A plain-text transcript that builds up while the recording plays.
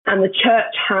And the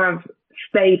church have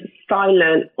stayed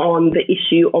silent on the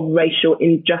issue of racial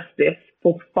injustice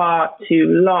for far too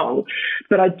long.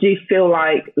 But I do feel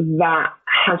like that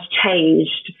has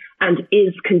changed and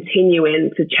is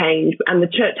continuing to change. And the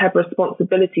church have a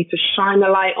responsibility to shine a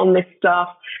light on this stuff,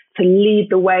 to lead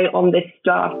the way on this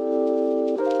stuff.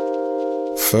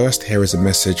 First, here is a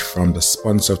message from the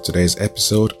sponsor of today's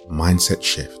episode, Mindset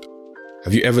Shift.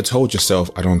 Have you ever told yourself,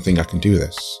 I don't think I can do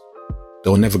this?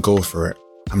 They'll never go for it.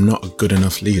 I'm not a good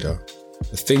enough leader.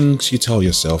 The things you tell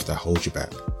yourself that hold you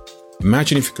back.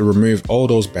 Imagine if you could remove all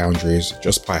those boundaries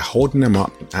just by holding them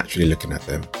up and actually looking at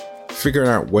them, figuring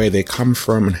out where they come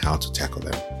from and how to tackle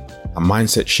them. At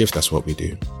Mindset Shift, that's what we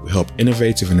do. We help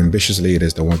innovative and ambitious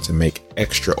leaders that want to make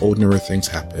extraordinary things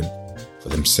happen for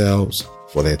themselves,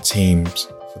 for their teams,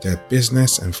 for their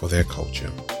business, and for their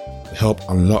culture. We help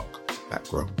unlock that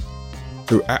growth.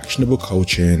 Through actionable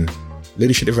coaching,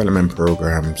 leadership development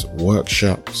programs,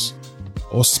 workshops,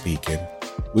 or speaking,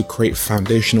 we create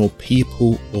foundational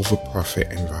people over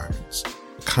profit environments,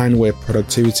 the kind where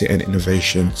productivity and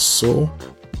innovation soar,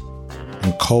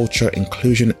 and culture,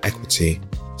 inclusion, and equity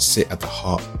sit at the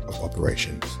heart of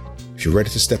operations. If you're ready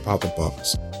to step out the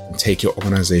box and take your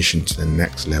organization to the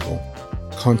next level,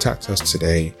 contact us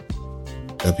today,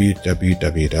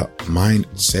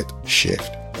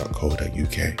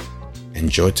 www.mindsetshift.co.uk.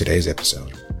 Enjoy today's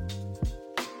episode.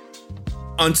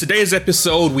 On today's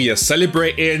episode, we are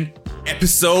celebrating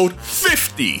episode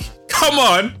 50. Come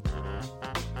on!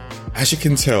 As you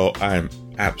can tell, I'm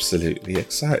absolutely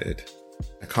excited.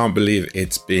 I can't believe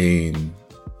it's been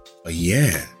a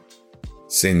year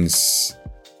since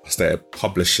I started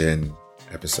publishing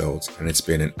episodes, and it's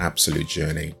been an absolute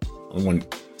journey. I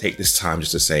want to take this time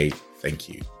just to say thank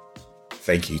you.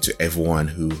 Thank you to everyone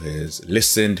who has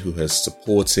listened, who has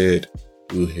supported,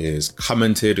 who has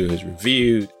commented, who has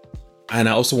reviewed. And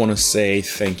I also want to say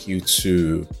thank you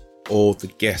to all the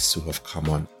guests who have come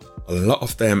on. A lot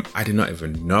of them I did not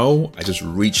even know. I just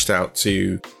reached out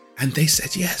to and they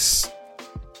said yes.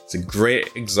 It's a great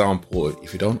example.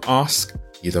 If you don't ask,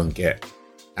 you don't get.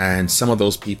 And some of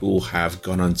those people have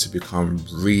gone on to become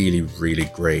really, really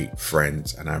great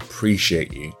friends, and I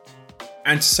appreciate you.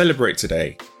 And to celebrate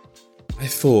today, I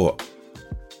thought,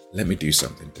 let me do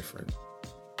something different.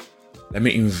 Let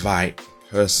me invite a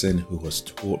person who has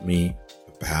taught me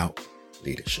about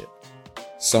leadership.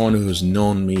 Someone who has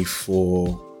known me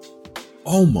for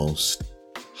almost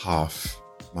half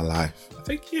my life. I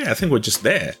think we're just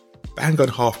there. Bang on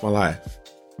half my life.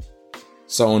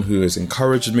 Someone who has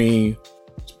encouraged me,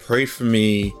 who's prayed for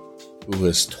me, who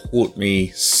has taught me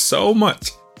so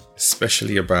much,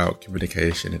 especially about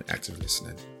communication and active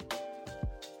listening.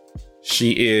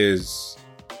 She is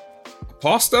a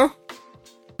pastor.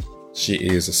 She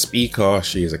is a speaker.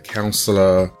 She is a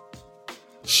counselor.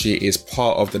 She is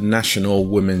part of the National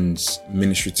Women's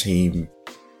Ministry team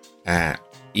at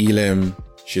Elim.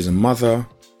 She's a mother.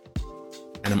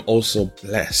 And I'm also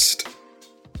blessed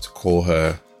to call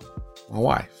her my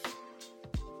wife.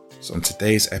 So on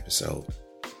today's episode,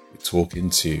 we're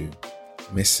talking to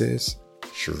Mrs.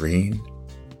 Shirene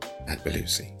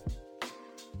Agbelusi.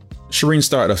 Shirene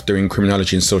started off doing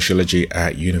criminology and sociology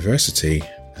at university,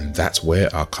 and that's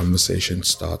where our conversation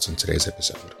starts on today's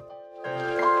episode.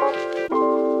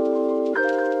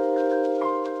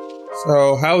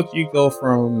 So how do you go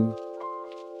from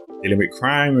dealing with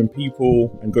crime and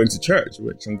people and going to church,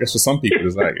 which I guess for some people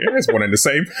is like, yeah, it's one and the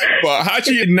same. But how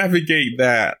do you navigate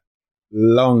that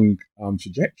long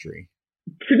trajectory?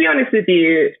 To be honest with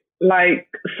you, like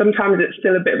sometimes it's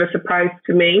still a bit of a surprise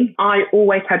to me. I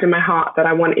always had in my heart that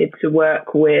I wanted to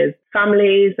work with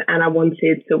families and I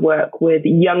wanted to work with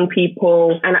young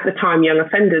people and at the time young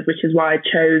offenders, which is why I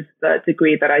chose the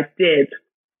degree that I did.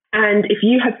 And if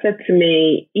you had said to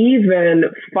me even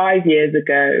 5 years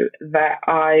ago that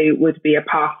I would be a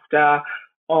pastor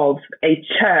of a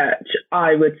church,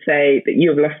 I would say that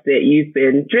you've lost it. You've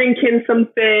been drinking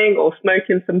something or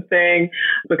smoking something,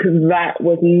 because that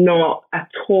was not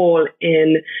at all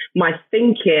in my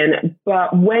thinking.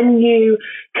 But when you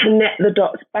connect the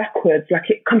dots backwards, like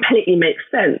it completely makes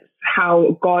sense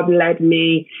how God led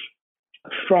me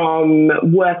from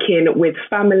working with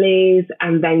families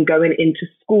and then going into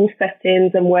school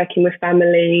settings and working with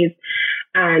families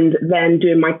and then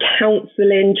doing my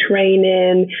counselling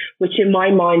training, which in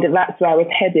my mind, that's where I was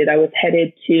headed. I was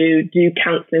headed to do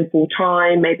counselling full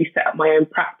time, maybe set up my own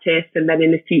practice, and then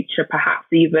in the future,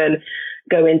 perhaps even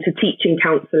go into teaching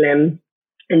counselling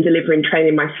and delivering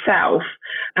training myself.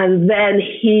 And then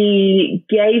he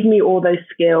gave me all those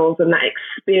skills and that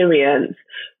experience,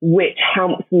 which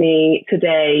helps me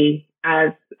today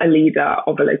as a leader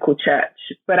of a local church.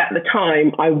 But at the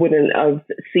time, I wouldn't have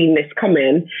seen this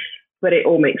coming, but it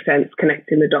all makes sense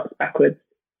connecting the dots backwards.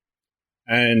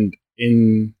 And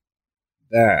in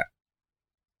that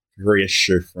career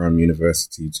shift from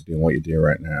university to doing what you're doing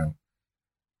right now,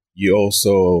 you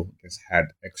also had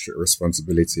extra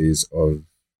responsibilities of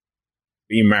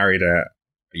being married at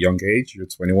a young age. You're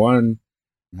 21,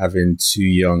 having 2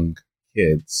 young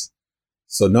kids.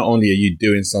 So not only are you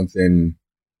doing something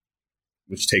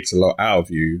which takes a lot out of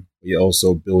you, but you're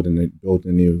also building a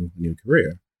new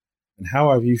career. And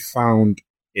how have you found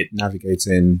it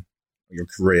navigating your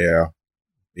career,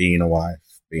 being a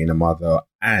wife, being a mother,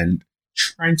 and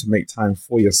trying to make time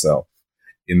for yourself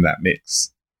in that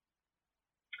mix?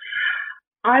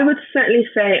 I would certainly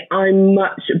say I'm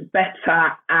much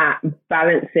better at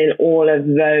balancing all of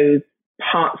those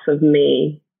parts of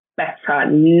me better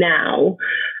now,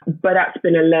 but that's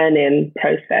been a learning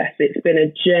process. It's been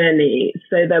a journey.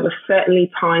 So there were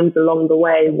certainly times along the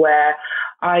way where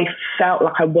I felt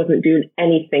like I wasn't doing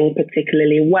anything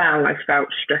particularly well. I felt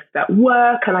stressed at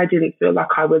work and I didn't feel like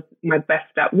I was my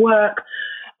best at work.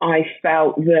 I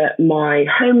felt that my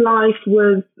home life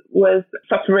was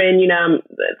suffering.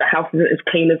 The house isn't as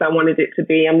clean as I wanted it to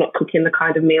be. I'm not cooking the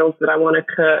kind of meals that I want to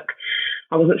cook.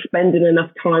 I wasn't spending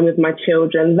enough time with my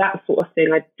children, that sort of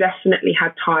thing. I definitely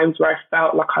had times where I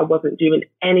felt like I wasn't doing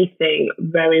anything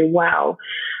very well.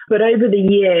 But over the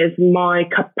years, my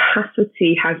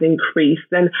capacity has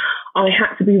increased and I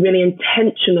had to be really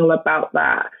intentional about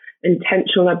that.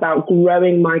 Intentional about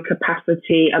growing my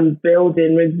capacity and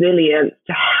building resilience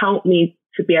to help me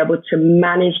to be able to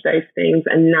manage those things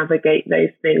and navigate those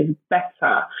things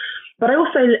better. But I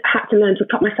also had to learn to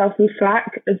cut myself some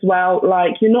slack as well.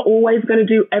 Like, you're not always going to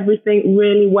do everything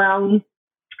really well.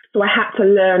 So I had to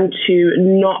learn to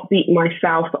not beat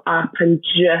myself up and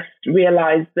just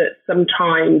realize that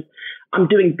sometimes I'm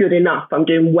doing good enough, I'm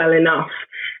doing well enough.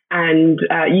 And,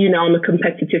 I'm a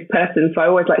competitive person, so I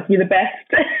always like to be the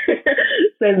best.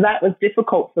 So that was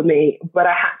difficult for me, but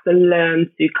I had to learn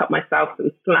to cut myself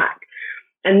some slack.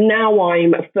 And now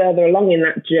I'm further along in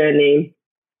that journey.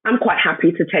 I'm quite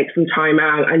happy to take some time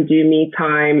out and do me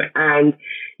time and,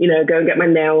 go and get my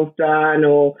nails done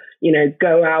or,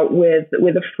 go out with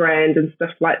a friend and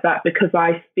stuff like that, because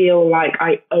I feel like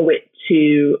I owe it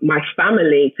to my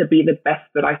family to be the best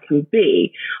that I can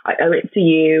be. I owe it to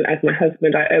you as my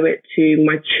husband. I owe it to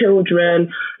my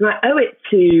children, and I owe it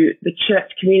to the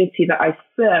church community that I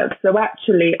serve. So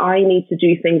actually, I need to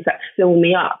do things that fill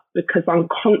me up because I'm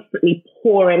constantly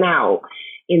pouring out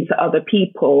into other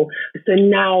people. So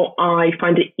now I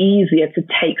find it easier to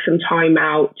take some time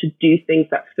out to do things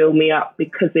that fill me up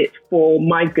because it's for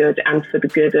my good and for the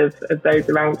good of those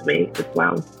around me as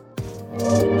well.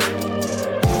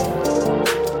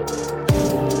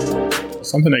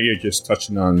 Something that you're just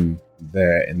touching on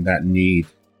there in that need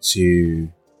to,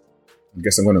 I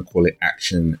guess I'm going to call it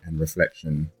action and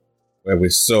reflection, where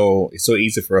it's so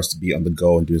easy for us to be on the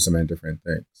go and doing so many different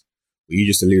things. But you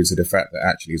just alluded to the fact that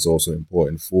actually it's also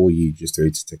important for you just to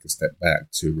take a step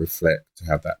back, to reflect, to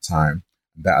have that time.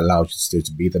 That allows you still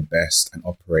to be the best and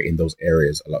operate in those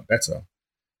areas a lot better.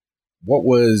 What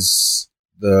was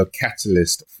the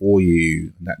catalyst for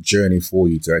you, that journey for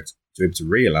you to be able to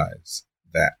realize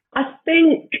that? I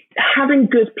think having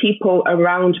good people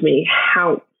around me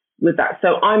helps with that.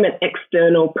 So I'm an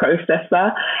external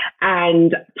processor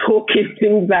and talking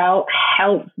things out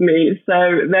helps me. So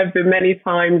there have been many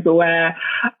times where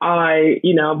I've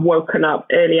woken up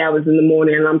early hours in the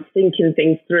morning and I'm thinking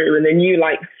things through, and then you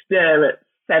stir at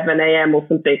 7 a.m. or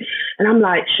something. And I'm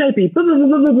like, Shobi, blah, blah, blah,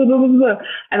 blah, blah, blah, blah.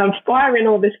 And I'm firing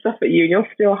all this stuff at you and you're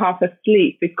still half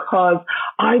asleep because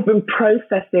I've been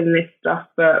processing this stuff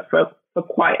for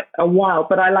quite a while,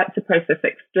 but I like to process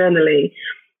externally.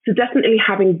 So definitely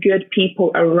having good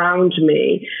people around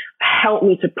me help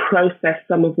me to process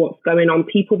some of what's going on,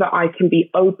 people that I can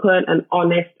be open and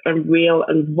honest and real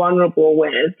and vulnerable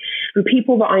with, and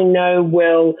people that I know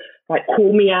will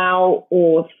call me out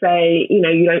or say, you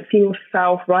don't see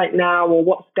yourself right now or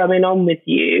what's going on with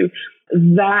you.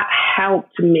 That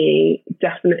helped me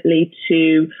definitely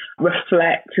to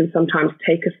reflect and sometimes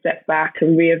take a step back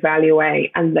and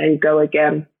reevaluate and then go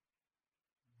again.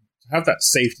 To have that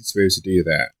safety to be able to do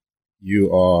that,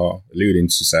 you are alluding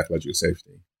to psychological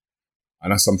safety.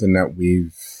 And that's something that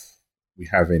we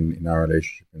have in our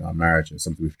relationship, in our marriage, and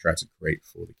something we've tried to create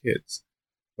for the kids.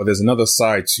 But there's another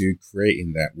side to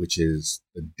creating that, which is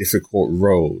the difficult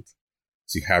road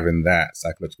to having that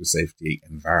psychological safety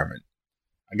environment.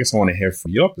 I guess I want to hear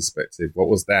from your perspective. What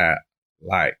was that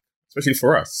like, especially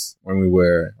for us when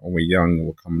we're young,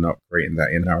 we're coming up, creating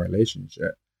that in our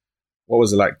relationship? What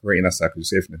was it like creating that cycle of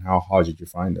safety, and how hard did you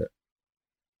find it?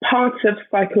 Part of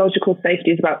psychological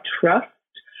safety is about trust,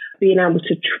 being able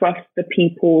to trust the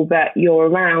people that you're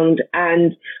around.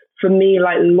 And for me,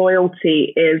 like,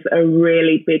 loyalty is a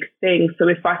really big thing. So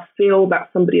if I feel that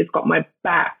somebody has got my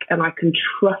back and I can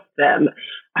trust them,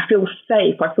 I feel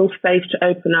safe. I feel safe to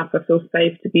open up. I feel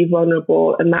safe to be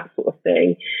vulnerable and that sort of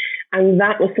thing. And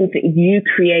that was something you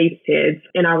created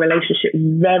in our relationship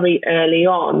very early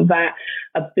on, that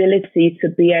ability to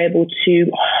be able to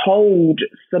hold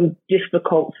some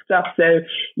difficult stuff. So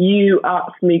you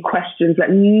asked me questions that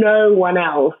no one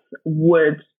else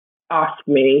would ask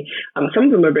me. Some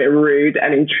of them are a bit rude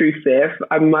and intrusive,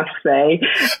 I must say.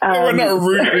 They were not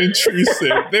rude and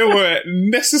intrusive. They were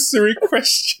necessary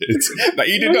questions that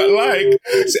you did not like.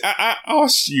 See, I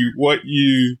asked you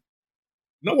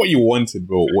not what you wanted,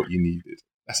 but what you needed.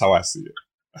 That's how I see it.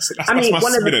 That's my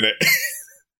spin on it.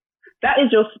 That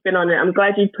is your spin on it. I'm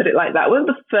glad you put it like that. One of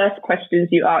the first questions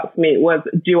you asked me was,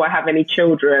 do I have any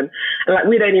children? And like,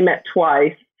 we'd only met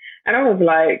twice. And I was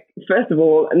like, first of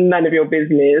all, none of your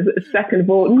business. Second of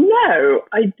all, no,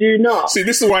 I do not. See,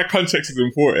 this is why context is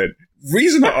important.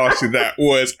 Reason I asked you that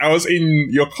was I was in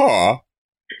your car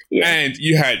and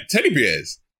you had teddy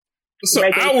bears. So they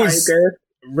were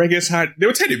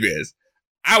teddy bears.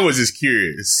 I was just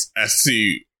curious as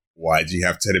to, why do you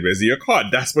have teddy bears in your car?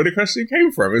 That's where the question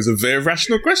came from. It was a very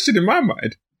rational question in my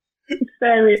mind.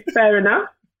 Fair enough.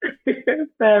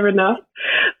 Fair enough.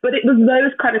 But it was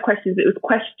those kind of questions. It was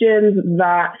questions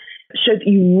that showed that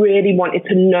you really wanted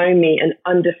to know me and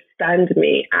understand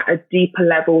me at a deeper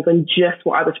level than just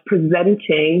what I was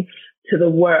presenting to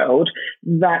the world,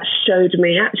 that showed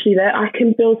me actually that I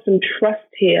can build some trust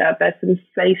here. There's some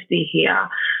safety here.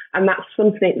 And that's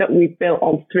something that we've built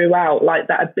on throughout, like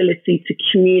that ability to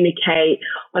communicate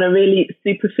on a really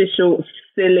superficial,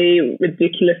 silly,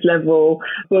 ridiculous level,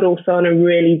 but also on a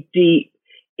really deep,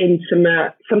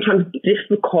 intimate, sometimes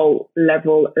difficult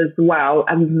level as well.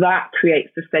 And that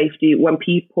creates the safety when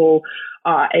people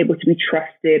are able to be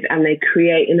trusted and they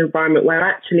create an environment where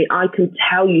actually I can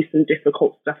tell you some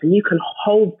difficult stuff and you can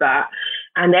hold that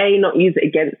and A, not use it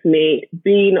against me,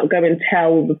 B, not go and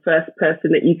tell the first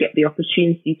person that you get the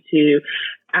opportunity to,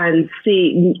 and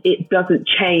C, it doesn't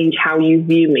change how you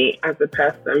view me as a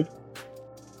person.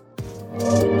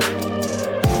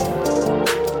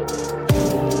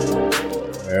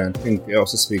 I think it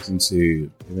also speaks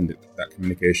into even that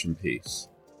communication piece.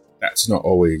 It's not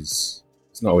always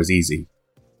easy.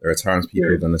 There are times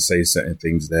people are going to say certain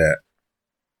things that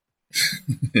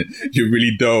you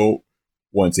really don't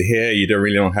want to hear. You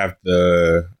don't have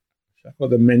the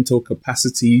mental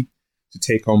capacity to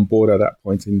take on board at that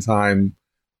point in time.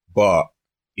 But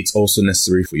it's also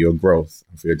necessary for your growth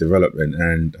and for your development.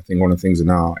 And I think one of the things in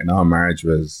our marriage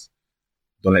was,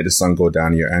 don't let the sun go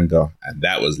down in your anger. And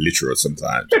that was literal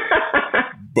sometimes.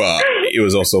 But it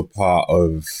was also part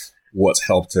of what's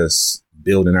helped us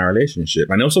build in our relationship.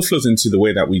 And it also flows into the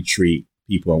way that we treat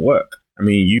people at work. I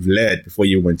mean, you've led before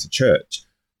you went to church,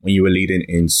 when you were leading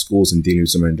in schools and dealing with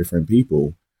so many different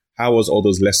people. How was all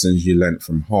those lessons you learned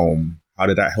from home? How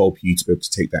did that help you to be able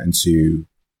to take that into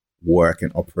work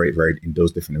and operate in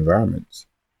those different environments?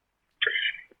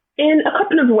 In a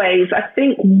couple of ways. I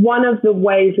think one of the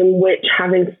ways in which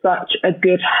having such a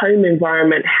good home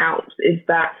environment helps is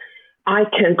that I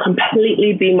can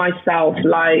completely be myself,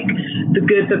 like the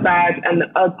good, the bad, and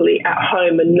the ugly at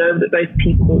home, and know that those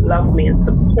people love me and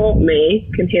support me.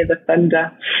 You can hear the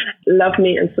thunder. Love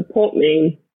me and support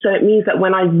me. So it means that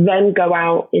when I then go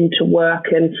out into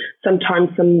work and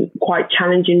sometimes some quite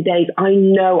challenging days, I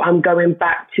know I'm going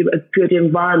back to a good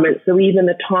environment. So even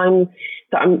the time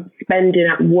that I'm spending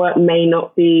at work may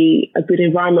not be a good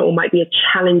environment or might be a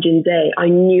challenging day, I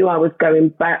knew I was going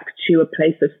back to a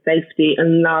place of safety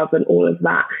and love and all of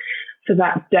that. So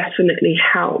that definitely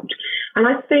helped. And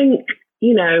I think,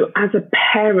 you know, as a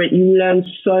parent, you learn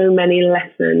so many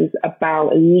lessons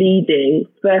about leading.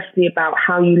 Firstly, about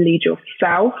how you lead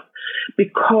yourself,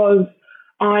 because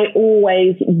I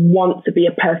always want to be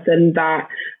a person that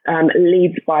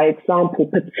leads by example,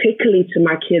 particularly to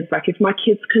my kids. Like if my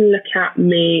kids can look at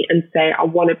me and say, I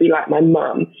want to be like my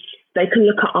mum, they can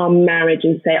look at our marriage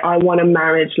and say, I want a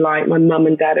marriage like my mum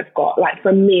and dad have got. Like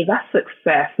for me, that's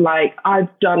success. Like I've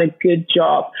done a good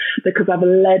job because I've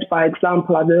led by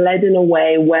example. I've led in a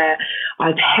way where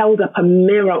I've held up a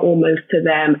mirror almost to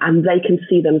them and they can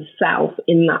see themselves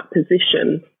in that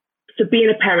position. So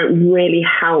being a parent really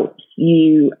helps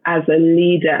you as a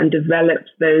leader and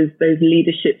develops those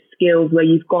leadership skills where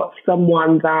you've got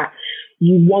someone that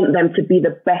you want them to be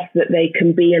the best that they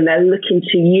can be, and they're looking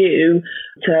to you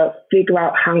to figure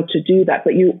out how to do that.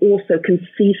 But you also can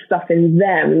see stuff in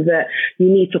them that you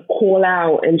need to call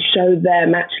out and show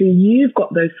them, actually, you've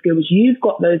got those skills, you've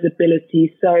got those abilities.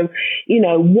 So,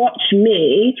 watch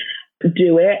me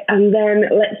do it, and then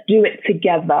let's do it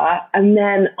together. And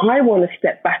then I want to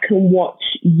step back and watch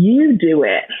you do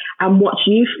it and watch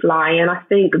you fly. And I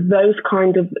think those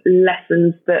kind of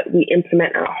lessons that we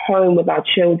implement at home with our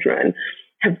children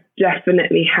have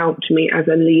definitely helped me as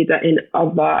a leader in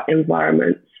other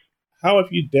environments. How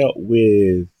have you dealt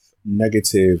with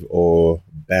negative or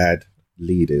bad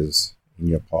leaders in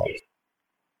your past?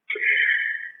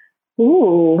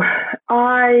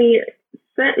 I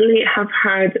certainly have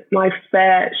had my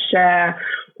fair share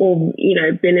of,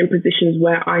 been in positions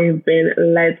where I have been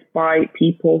led by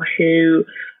people who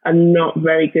are not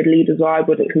very good leaders, or I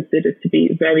wouldn't consider to be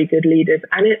very good leaders.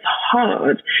 And it's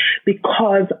hard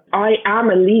because I am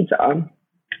a leader.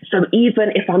 So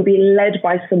even if I'm being led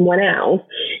by someone else,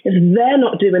 if they're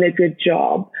not doing a good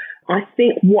job, I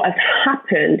think what has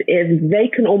happened is they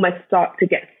can almost start to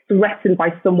get threatened by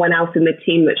someone else in the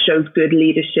team that shows good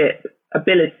leadership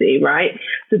ability, right?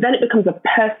 So then it becomes a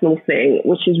personal thing,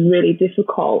 which is really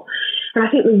difficult. And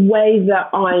I think the way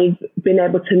that I've been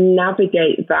able to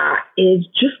navigate that is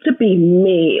just to be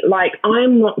me. Like,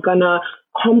 I'm not going to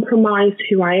compromise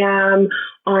who I am.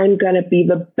 I'm going to be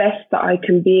the best that I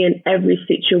can be in every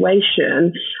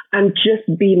situation and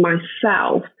just be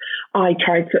myself. I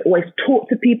try to always talk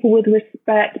to people with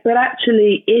respect, but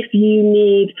actually, if you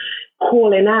need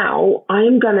calling out,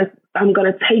 I'm going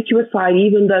to take you aside,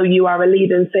 even though you are a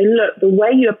leader, and say, look, the way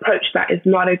you approach that is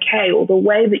not okay, or the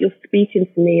way that you're speaking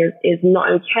to me is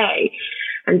not okay,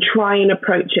 and try and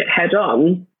approach it head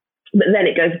on. But then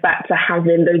it goes back to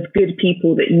having those good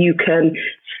people that you can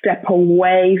step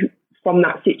away from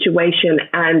that situation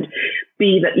and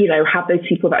be that, have those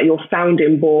people that are your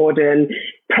sounding board and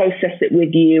process it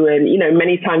with you. And,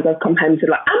 many times I've come home to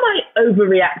am I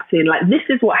overreacting? Like, this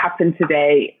is what happened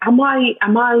today. Am I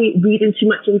reading too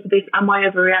much into this? Am I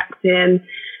overreacting?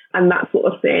 And that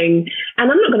sort of thing.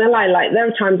 And I'm not going to lie, there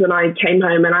are times when I came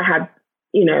home and I had,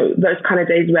 those kind of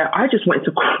days where I just wanted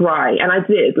to cry. And I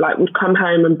did, would come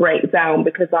home and break down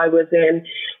because I was in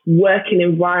working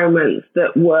environments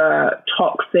that were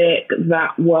toxic,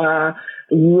 that were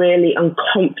really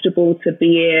uncomfortable to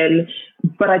be in.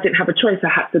 But I didn't have a choice. I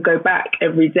had to go back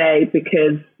every day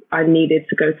because I needed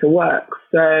to go to work.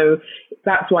 So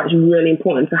that's why it's really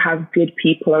important to have good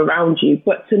people around you,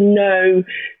 but to know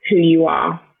who you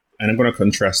are. And I'm going to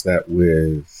contrast that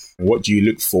with, what do you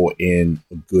look for in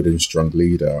a good and strong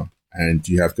leader? And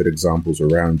do you have good examples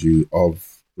around you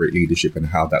of great leadership and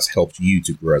how that's helped you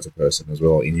to grow as a person as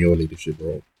well in your leadership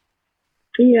role?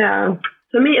 Yeah.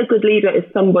 For me, a good leader is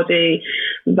somebody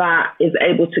that is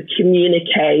able to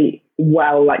communicate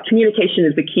well. Communication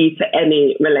is the key to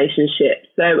any relationship.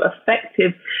 So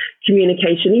effective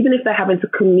communication, even if they're having to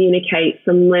communicate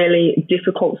some really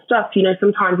difficult stuff,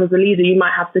 sometimes as a leader, you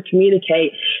might have to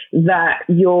communicate that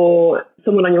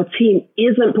someone on your team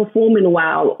isn't performing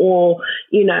well or,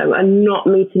 are not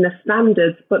meeting the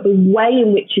standards, but the way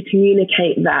in which you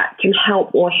communicate that can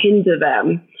help or hinder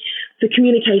them. So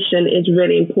communication is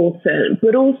really important,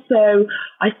 but also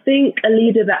I think a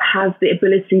leader that has the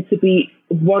ability to be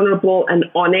vulnerable and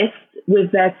honest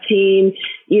with their team,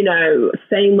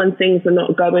 saying when things are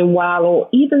not going well, or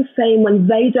even saying when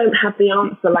they don't have the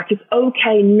answer. It's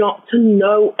okay not to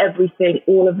know everything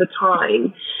all of the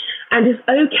time. And it's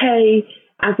okay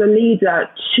as a leader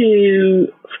to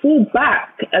fall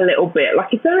back a little bit.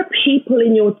 If there are people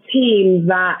in your team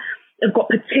that have got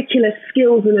particular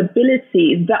skills and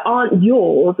abilities that aren't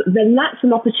yours, then that's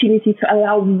an opportunity to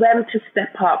allow them to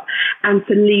step up and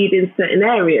to lead in certain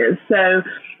areas. So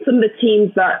some of the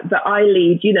teams that I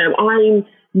lead, I'm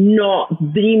not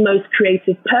the most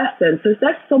creative person. So if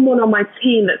there's someone on my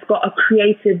team that's got a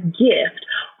creative gift,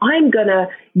 I'm going to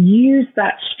use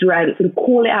that strength and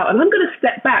call it out. And I'm going to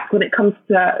step back when it comes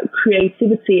to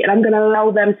creativity, and I'm going to allow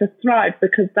them to thrive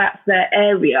because that's their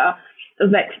area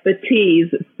of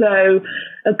expertise. So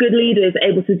a good leader is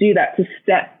able to do that, to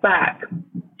step back.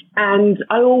 And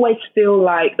I always feel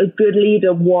like a good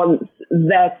leader wants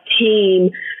their team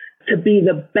to be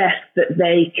the best that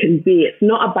they can be. It's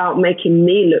not about making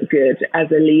me look good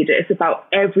as a leader. It's about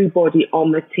everybody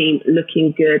on the team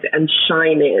looking good and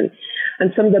shining.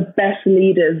 And some of the best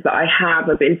leaders that I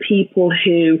have been people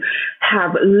who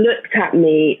have looked at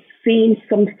me, seen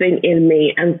something in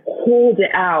me and called it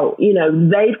out.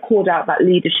 They've called out that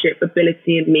leadership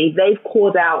ability in me. They've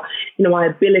called out, my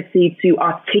ability to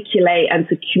articulate and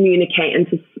to communicate and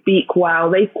to speak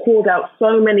well. They've called out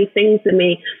so many things in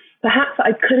me perhaps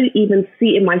I couldn't even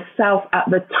see in myself at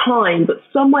the time, but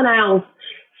someone else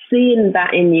seeing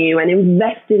that in you and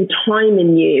investing time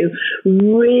in you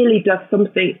really does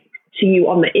something to you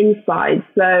on the inside.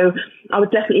 So I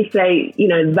would definitely say,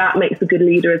 that makes a good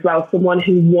leader as well, someone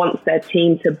who wants their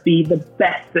team to be the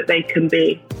best that they can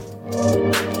be.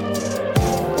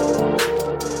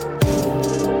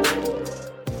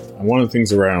 And one of the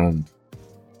things around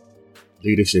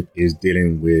leadership is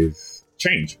dealing with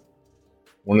change.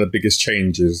 One of the biggest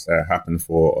changes that happened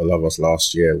for a lot of us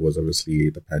last year was obviously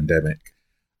the pandemic.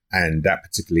 And that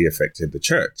particularly affected the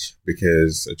church,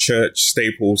 because a church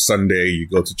staple Sunday, you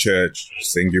go to church, you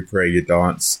sing, you pray, you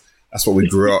dance. That's what we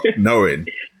grew up knowing.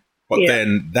 But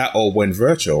then that all went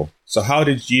virtual. So how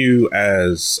did you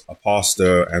as a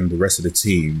pastor and the rest of the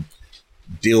team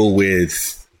deal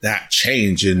with that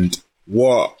change, and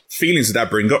what feelings did that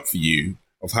bring up for you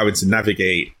of having to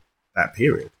navigate that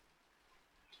period?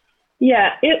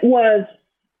 Yeah, it was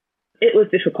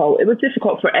difficult. It was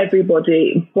difficult for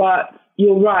everybody, but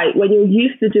you're right. When you're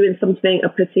used to doing something a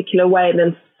particular way,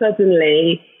 then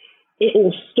suddenly it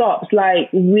all stops.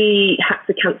 Like, we had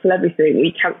to cancel everything.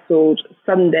 We cancelled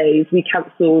Sundays. We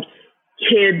cancelled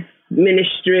kids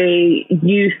ministry,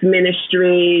 youth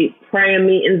ministry, prayer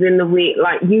meetings in the week,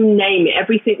 like you name it.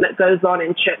 Everything that goes on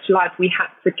in church life, we had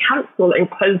to cancel and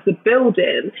close the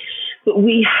building. But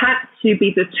we had to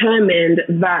be determined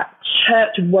that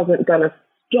church wasn't going to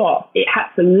stop. It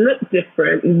had to look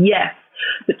different, yes.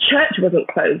 The church wasn't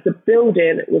closed. The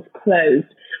building was closed.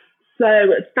 So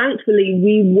thankfully,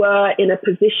 we were in a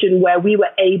position where we were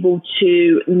able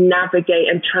to navigate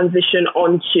and transition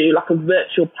onto like a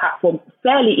virtual platform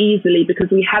fairly easily, because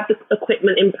we had the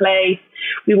equipment in place.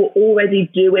 We were already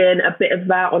doing a bit of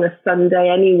that on a Sunday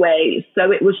anyway.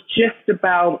 So it was just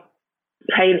about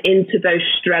playing into those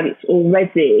strengths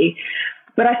already.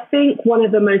 But I think one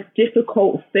of the most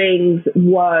difficult things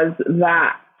was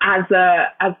that as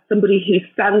somebody who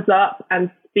stands up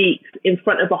and speaks in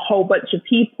front of a whole bunch of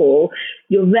people,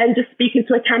 you're then just speaking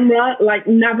to a camera, like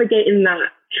navigating that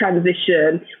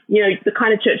transition. You know, the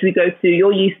kind of church we go to,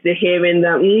 you're used to hearing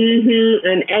the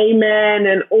and amen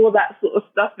and all that sort of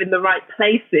stuff in the right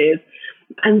places.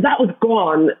 And that was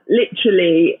gone.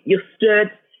 Literally, you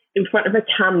stood in front of a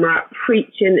camera,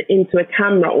 preaching into a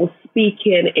camera or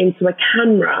speaking into a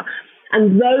camera.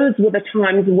 And those were the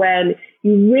times when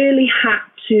you really had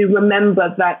to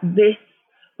remember that this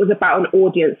was about an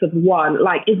audience of one.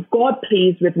 Like, is God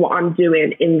pleased with what I'm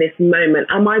doing in this moment?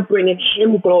 Am I bringing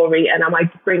him glory and am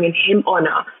I bringing him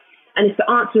honor? And if the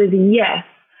answer is yes,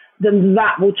 then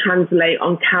that will translate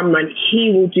on camera and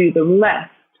he will do the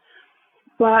rest.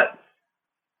 But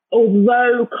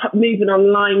although moving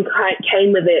online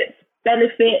came with its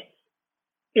benefits,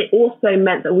 it also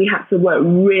meant that we had to work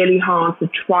really hard to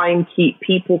try and keep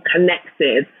people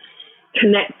connected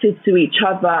to each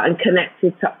other and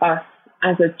connected to us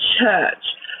as a church,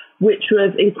 which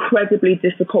was incredibly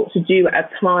difficult to do at a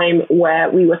time where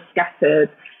we were scattered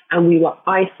and we were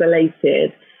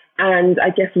isolated. And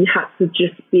I guess we had to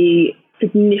just be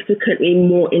significantly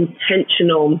more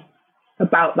intentional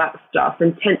about that stuff,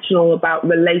 intentional about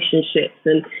relationships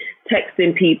and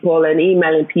texting people and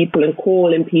emailing people and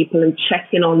calling people and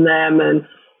checking on them and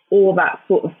all that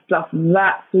sort of stuff.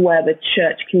 That's where the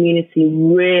church community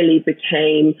really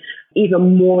became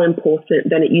even more important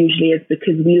than it usually is,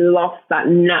 because we lost that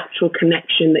natural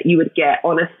connection that you would get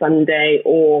on a Sunday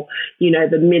or, you know,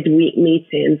 the midweek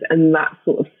meetings and that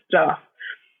sort of stuff.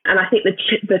 And I think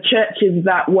the churches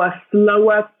that were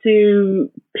slower to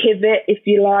pivot, if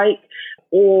you like,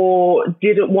 or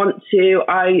didn't want to,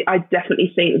 I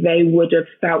definitely think they would have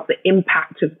felt the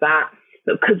impact of that.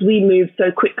 But because we moved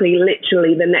so quickly,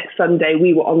 literally the next Sunday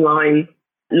we were online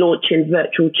launching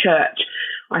virtual church,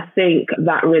 I think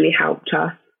that really helped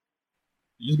us.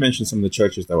 You just mentioned some of the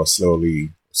churches that were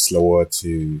slower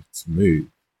to move.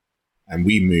 And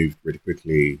we moved pretty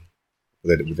quickly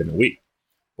within a week.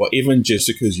 But even just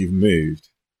because you've moved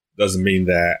doesn't mean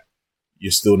that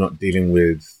you're still not dealing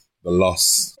with the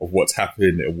loss of what's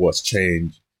happened and what's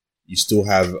changed. You still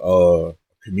have a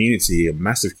community, a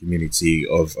massive community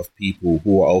of people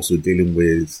who are also dealing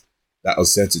with that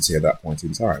uncertainty at that point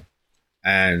in time.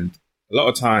 And a lot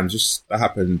of times, just that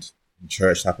happened in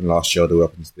church, happened last year, that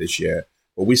happened this year.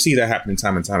 But we see that happening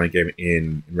time and time again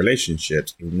in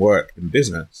relationships, in work, in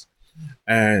business.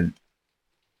 And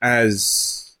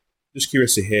just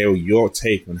curious to hear your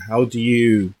take on how do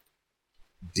you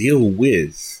deal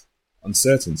with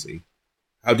uncertainty?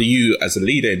 How do you, as a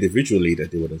leader, individual leader,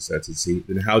 deal with uncertainty?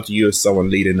 And how do you, as someone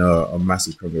leading a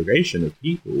massive congregation of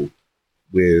people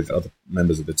with other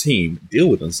members of the team, deal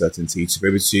with uncertainty to be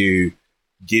able to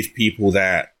give people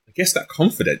that I guess, that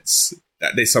confidence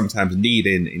that they sometimes need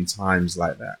in times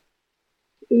like that?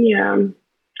 Yeah.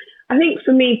 I think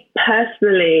for me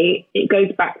personally, it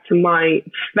goes back to my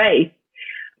faith,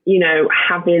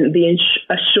 having the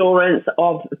assurance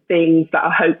of things that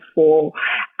are hoped for.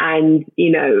 And,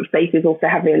 faith is also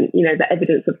having, the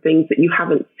evidence of things that you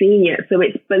haven't seen yet. So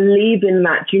it's believing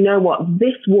that,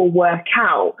 this will work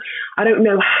out. I don't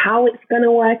know how it's going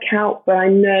to work out, but I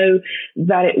know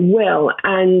that it will.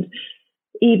 And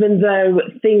even though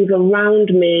things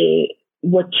around me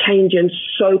were changing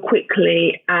so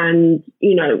quickly and,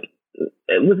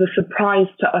 it was a surprise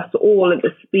to us all at the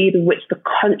speed of which the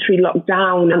country locked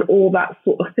down and all that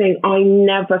sort of thing, I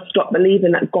never stopped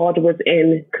believing that God was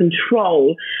in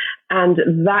control.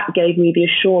 And that gave me the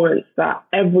assurance that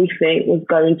everything was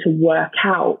going to work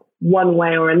out one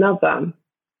way or another.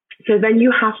 So then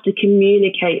you have to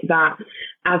communicate that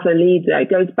as a leader. It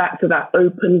goes back to that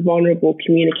open, vulnerable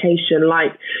communication.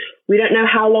 Like, we don't know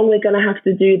how long we're going to have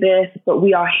to do this, but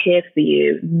we are here for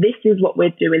you. This is what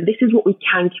we're doing. This is what we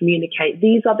can communicate.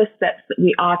 These are the steps that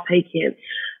we are taking.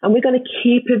 And we're going to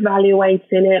keep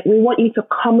evaluating it. We want you to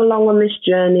come along on this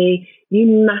journey.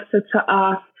 You matter to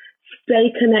us.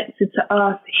 Stay connected to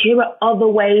us. Here are other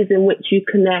ways in which you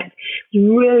connect. It's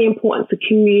really important to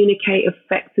communicate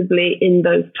effectively in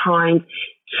those times.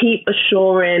 Keep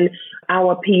assuring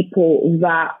our people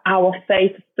that our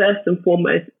faith, first and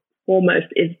foremost,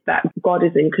 is that God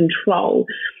is in control.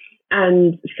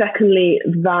 And secondly,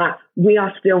 that we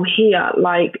are still here.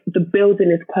 Like, the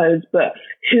building is closed, but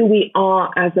who we are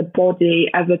as a body,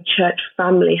 as a church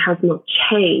family has not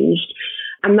changed.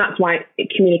 And that's why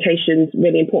communication is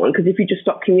really important, because if you just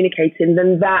stop communicating,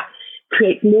 then that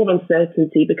creates more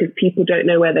uncertainty because people don't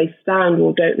know where they stand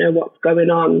or don't know what's going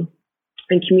on.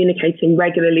 And communicating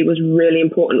regularly was really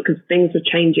important because things were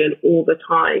changing all the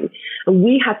time. And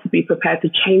we had to be prepared to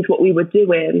change what we were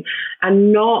doing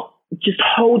and not just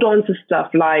hold on to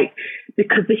stuff like,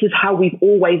 because this is how we've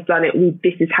always done it,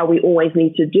 this is how we always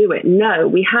need to do it. No,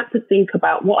 we had to think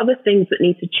about what are the things that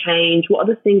need to change, what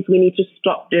are the things we need to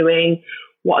stop doing,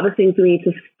 what are the things we need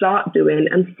to start doing,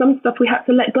 and some stuff we had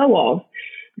to let go of.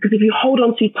 Because if you hold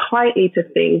on too tightly to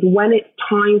things, when it's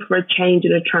time for a change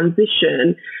and a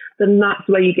transition, then that's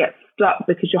where you get stuck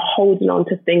because you're holding on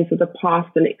to things of the past,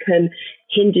 and it can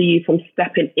hinder you from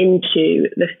stepping into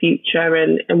the future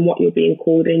and what you're being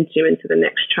called into the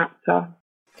next chapter.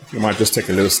 You might just take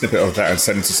a little snippet of that and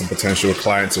send it to some potential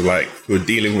clients who are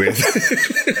dealing with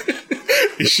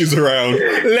issues around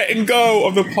letting go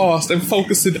of the past and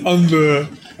focusing on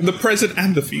the present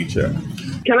and the future.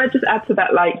 Can I just add to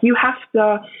that? Like, you have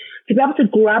to be able to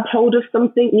grab hold of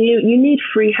something new, you need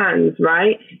free hands,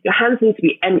 right? Your hands need to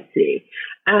be empty.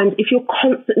 And if you're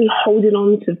constantly holding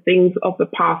on to things of the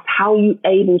past, how are you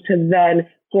able to then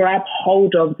grab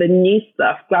hold of the new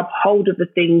stuff, grab hold of the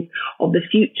things of the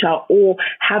future, or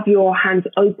have your hands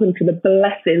open to the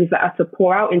blessings that are to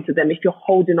pour out into them if you're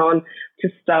holding on to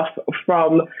stuff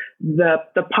from the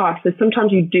past? So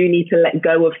sometimes you do need to let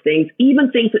go of things,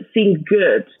 even things that seem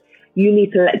good. You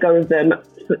need to let go of them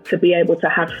to be able to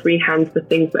have free hands for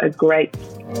things that are great.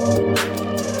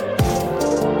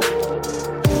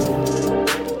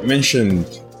 You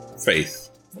mentioned faith.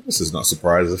 This is not a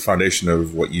surprise. The foundation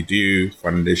of what you do,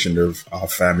 foundation of our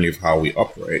family, of how we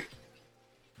operate.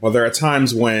 But there are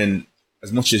times when,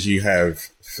 as much as you have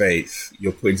faith,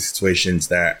 you're put into situations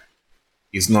that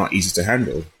is not easy to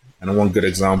handle. And one good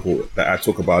example that I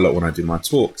talk about a lot when I do my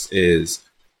talks is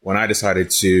when I decided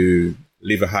to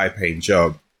leave a high-paying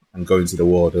job and go into the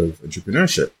world of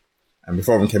entrepreneurship. And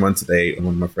before I came on today,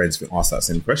 one of my friends asked that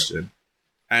same question.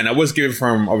 And I was given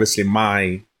from, obviously,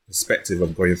 my perspective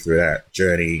of going through that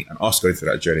journey and us going through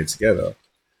that journey together.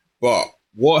 But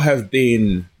what have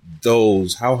been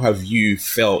how have you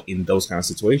felt in those kind of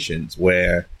situations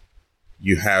where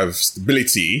you have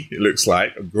stability, it looks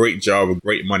like, a great job, a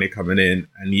great money coming in,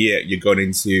 and yet you're going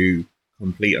into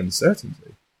complete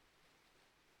uncertainty?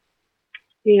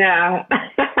 Yeah,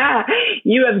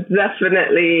 you have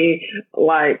definitely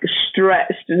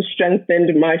stretched and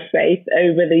strengthened my faith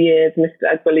over the years, Mr.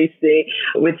 Agbelusi,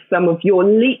 with some of your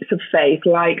leaps of faith.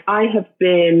 Like, I have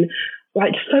been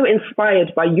so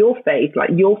inspired by your faith. Like,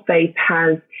 your faith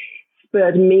has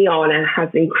spurred me on and has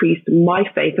increased my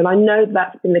faith. And I know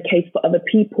that's been the case for other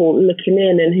people looking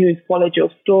in and who've followed your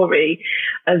story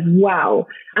as well.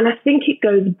 And I think it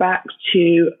goes back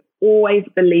to always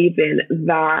believing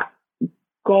that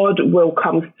God will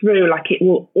come through, like it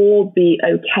will all be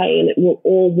okay and it will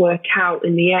all work out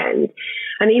in the end.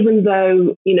 And even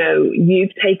though, you know,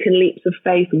 you've taken leaps of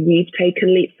faith, we've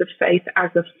taken leaps of faith as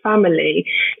a family,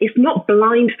 it's not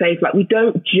blind faith. Like we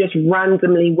don't just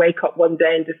randomly wake up one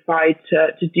day and decide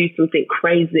to do something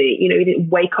crazy. You know, you didn't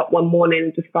wake up one morning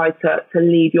and decide to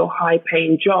leave your high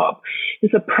paying job.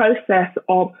 It's a process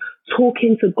of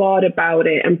talking to God about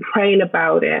it and praying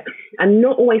about it, and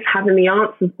not always having the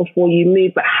answers before you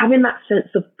move, but having that sense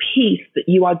of peace that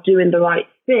you are doing the right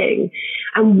thing.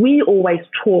 And we always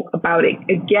talk about it,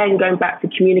 again, going back to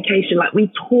communication, like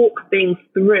we talk things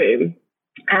through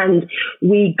and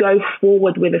we go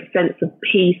forward with a sense of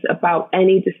peace about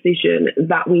any decision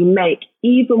that we make,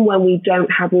 even when we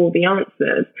don't have all the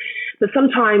answers. But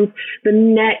sometimes the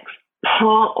next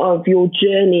part of your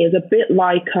journey is a bit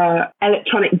like a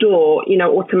electronic door, you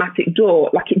know, automatic door.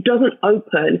 Like it doesn't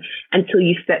open until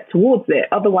you step towards it.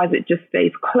 Otherwise, it just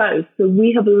stays closed. So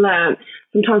we have learned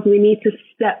sometimes we need to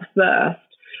step first.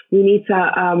 We need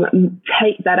to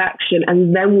take that action,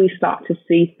 and then we start to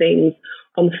see things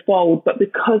unfold. But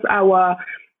because our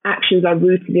actions are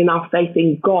rooted in our faith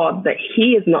in God, that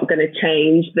He is not going to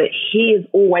change, that He has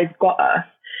always got us,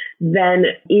 then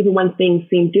even when things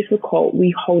seem difficult,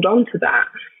 we hold on to that.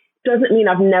 Doesn't mean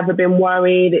I've never been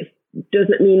worried. It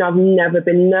doesn't mean I've never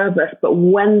been nervous. But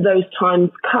when those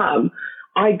times come,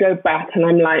 I go back and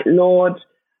I'm like, Lord,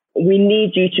 we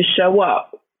need you to show up.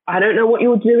 I don't know what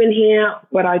you're doing here,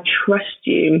 but I trust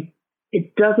you.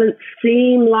 It doesn't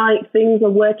seem like things are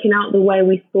working out the way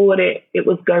we thought it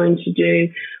was going to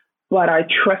do, but I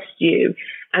trust you.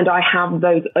 And I have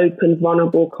those open,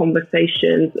 vulnerable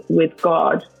conversations with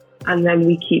God. And then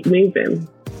we keep moving.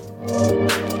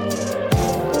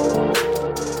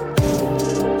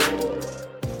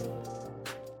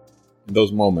 In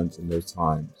those moments, in those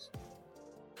times,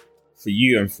 for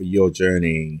you and for your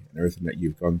journey and everything that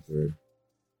you've gone through,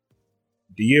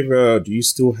 do you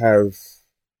still have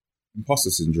imposter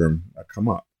syndrome that come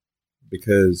up?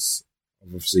 Because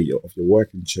obviously of your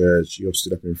work in church, you've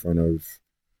stood up in front of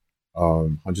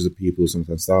hundreds of people,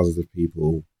 sometimes thousands of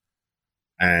people.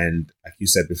 And like you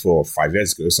said before, 5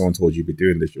 years ago, if someone told you you'd be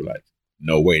doing this, you're like,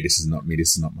 no way, this is not me,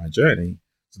 this is not my journey.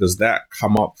 So does that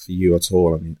come up for you at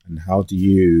all? I mean, and how do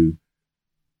you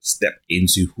step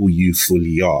into who you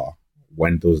fully are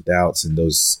when those doubts and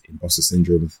those imposter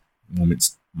syndrome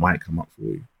moments might come up for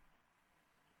you?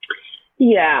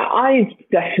 Yeah, I've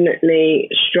definitely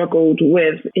struggled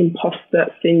with imposter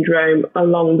syndrome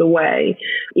along the way.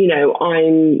 You know,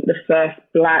 I'm the first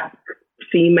Black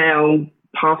female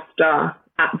pastor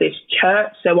at this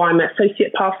church. So I'm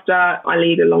associate pastor. I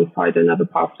lead alongside another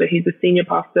pastor. He's a senior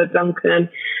pastor, Duncan.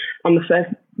 I'm the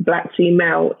first Black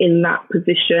female in that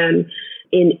position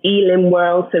in Elim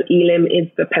world. So Elim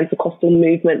is the Pentecostal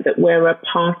movement that we're a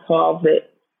part of. It's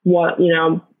one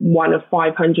of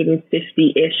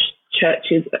 550-ish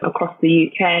churches across the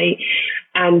UK.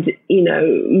 And, you know,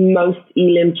 most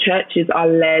Elim churches are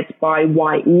led by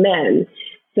white men.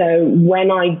 So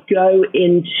when I go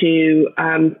into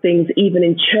things, even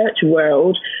in church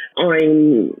world,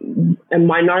 I'm a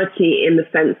minority in the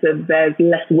sense of there's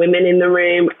less women in the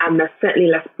room and there's certainly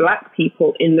less Black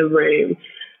people in the room.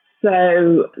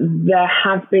 So there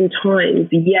have been times,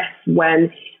 yes,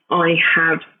 when I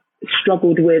have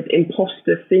struggled with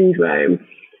imposter syndrome.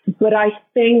 But I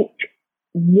think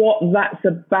what that's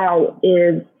about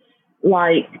is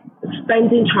like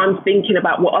spending time thinking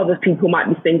about what other people might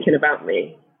be thinking about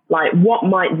me. Like, what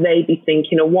might they be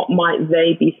thinking or what might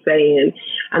they be saying?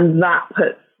 And that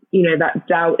puts, you know, that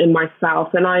doubt in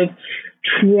myself. And I've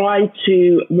tried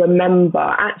to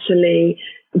remember, actually,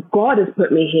 God has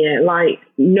put me here. Like,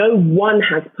 no one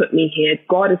has put me here.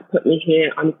 God has put me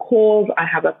here. I'm called. I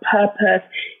have a purpose.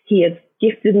 He has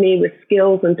gifted me with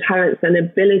skills and talents and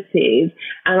abilities.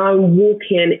 And I'm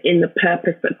walking in the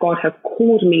purpose that God has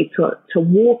called me to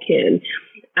walk in.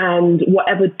 And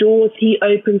whatever doors He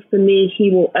opens for me,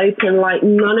 He will open. Like,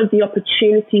 none of the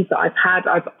opportunities that I've had,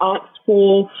 I've asked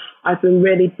for. I've been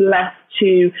really blessed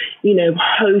to, you know,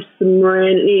 host some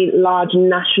really large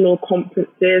national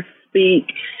conferences, speak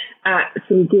at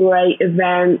some great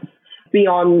events, be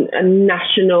on a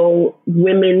national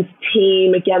women's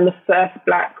team. Again, the first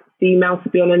Black female to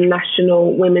be on a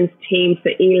national women's team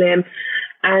for Elim.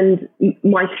 And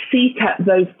my seat at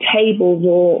those tables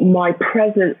or my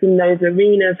presence in those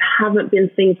arenas haven't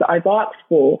been things that I've asked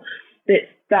for. It's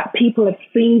that people have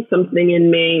seen something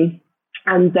in me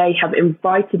and they have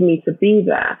invited me to be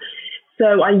there.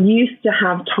 So I used to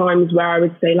have times where I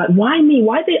would say, like, why me?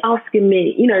 Why are they asking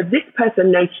me? You know, this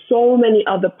person knows so many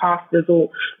other pastors or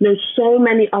knows so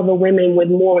many other women with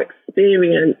more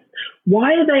experience.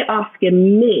 why are they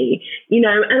asking me? You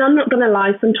know, and I'm not going to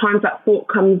lie, sometimes that thought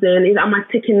comes in, am I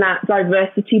ticking that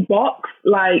diversity box?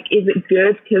 Like, is it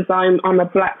good because I'm a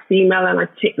black female and I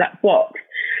tick that box?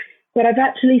 But I've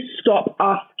actually stopped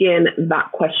asking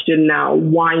that question now,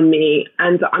 why me?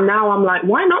 And now I'm like,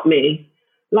 why not me?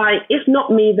 Like, if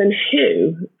not me, then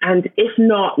who? And if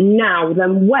not now,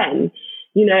 then when?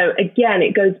 You know, again,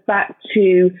 it goes back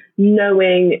to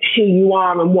knowing who you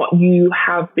are and what you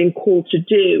have been called to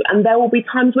do. And there will be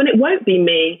times when it won't be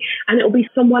me and it will be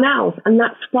someone else, and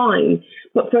that's fine.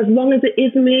 But for as long as it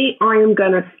is me, I am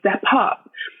going to step up.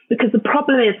 Because the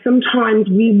problem is sometimes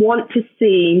we want to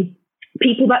see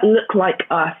people that look like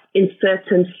us in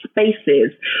certain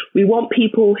spaces. We want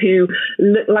people who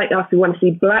look like us. We want to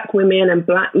see black women and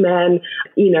black men,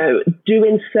 you know,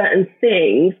 doing certain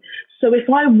things. So if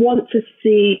I want to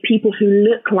see people who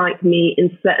look like me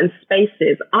in certain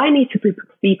spaces, I need to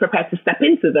be prepared to step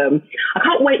into them. I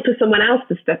can't wait for someone else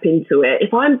to step into it.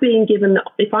 If I'm given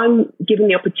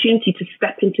the opportunity to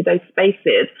step into those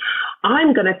spaces,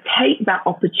 I'm going to take that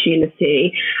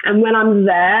opportunity. And when I'm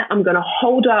there, I'm going to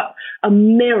hold up a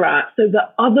mirror so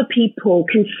that other people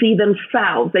can see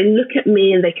themselves. They look at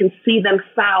me and they can see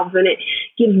themselves, and it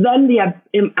gives them the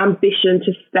ambition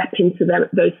to step into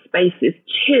those spaces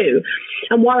too.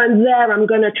 And while I'm there, I'm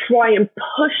going to try and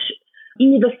push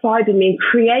either side of me and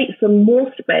create some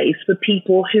more space for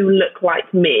people who look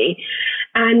like me.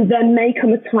 And then may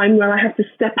come a time where I have to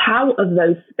step out of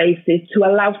those spaces to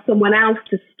allow someone else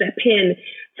to step in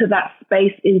to that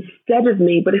space instead of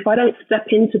me. But if I don't step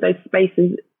into those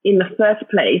spaces in the first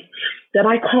place, then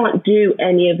I can't do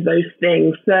any of those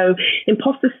things. So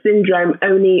imposter syndrome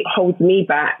only holds me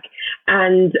back.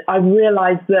 And I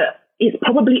realized that it's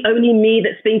probably only me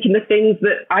that's thinking the things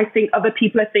that I think other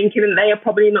people are thinking, and they are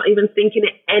probably not even thinking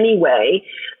it anyway.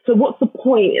 So what's the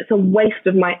point? It's a waste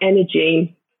of my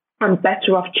energy. I'm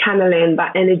better off channeling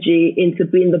that energy into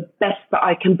being the best that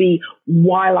I can be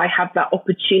while I have that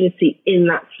opportunity in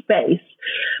that space.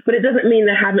 But it doesn't mean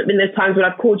there haven't been those times when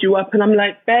I've called you up and I'm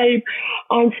like, babe,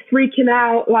 I'm freaking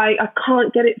out. Like, I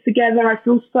can't get it together. I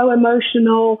feel so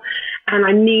emotional and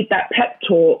I need that pep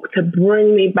talk to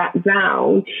bring me back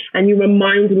down. And you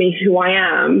remind me who I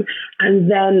am. And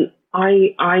then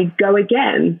I go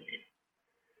again.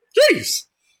 Jeez.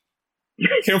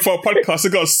 Came for a podcast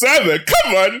and got 7.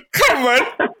 Come on.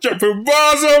 Dropping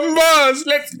bars on bars.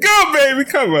 Let's go, baby.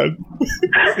 Come on.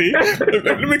 See?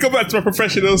 Let me go back to my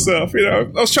professional self. You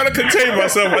know, I was trying to contain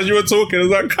myself as you were talking. I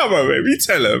was like, come on, baby,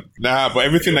 tell him. Nah, but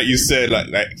everything that you said, like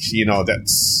you know,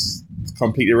 that's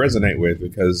completely resonate with,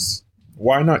 because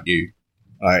why not you?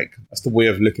 Like, that's the way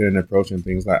of looking and approaching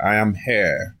things. Like, I am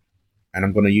here and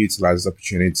I'm going to utilize this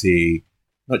opportunity,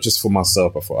 not just for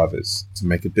myself, but for others, to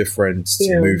make a difference,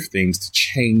 to move things, to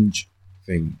change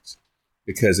things.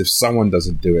 Because if someone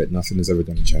doesn't do it, nothing is ever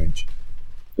going to change.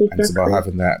 Exactly. And it's about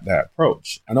having that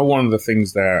approach. I know one of the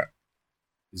things that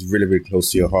is really, really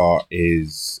close to your heart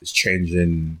is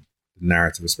changing the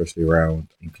narrative, especially around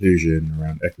inclusion,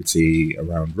 around equity,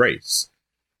 around race.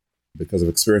 Because of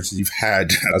experiences you've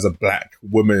had as a black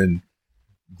woman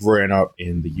growing up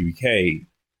in the UK.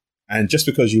 And just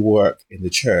because you work in the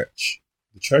church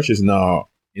is not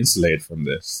insulated from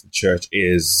this. The church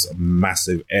is a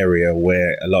massive area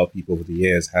where a lot of people over the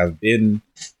years have been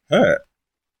hurt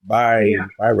by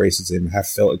racism, have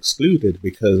felt excluded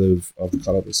because of the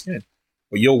color of the skin.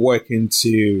 But you're working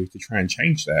to try and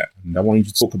change that. And I want you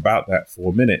to talk about that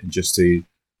for a minute, and just to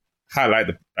highlight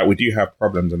that we do have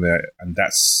problems in there, and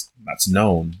that's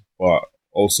known, but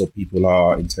also people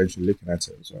are intentionally looking at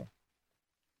it as well.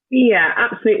 Yeah,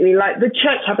 absolutely. Like, the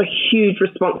church have a huge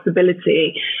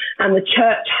responsibility, and the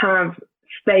church have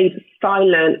stayed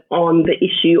silent on the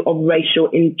issue of racial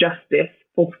injustice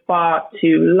for far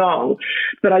too long.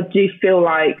 But I do feel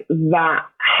like that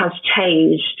has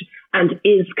changed and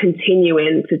is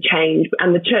continuing to change.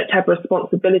 And the church have a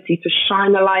responsibility to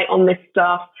shine a light on this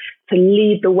stuff, to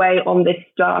lead the way on this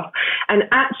stuff, and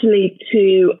actually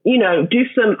to, you know, do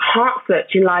some heart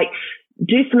searching, like,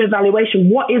 do some evaluation.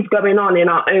 What is going on in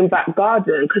our own back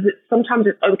garden? Because sometimes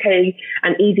it's okay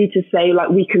and easy to say, like,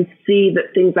 we can see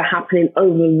that things are happening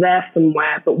over there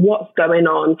somewhere, but what's going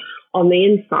on the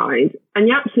inside? And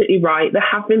you're absolutely right. There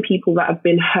have been people that have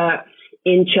been hurt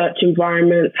in church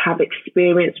environments, have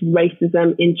experienced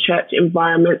racism in church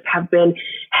environments, have been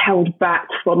held back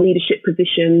from leadership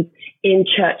positions in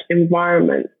church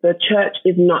environments. The church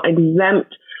is not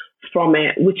exempt from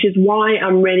it, which is why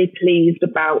I'm really pleased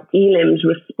about Elim's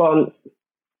response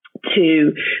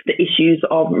to the issues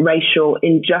of racial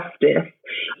injustice.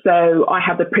 So I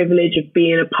have the privilege of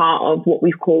being a part of what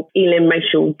we've called Elim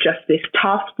Racial Justice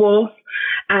Task Force.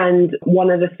 And one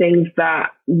of the things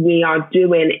that we are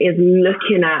doing is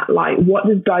looking at, like, what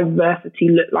does diversity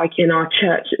look like in our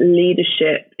church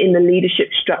leadership, in the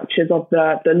leadership structures of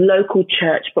the local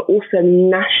church, but also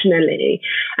nationally.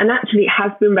 And actually it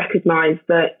has been recognized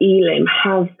that Elim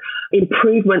has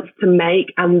improvements to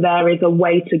make and there is a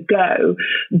way to go.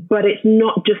 But it's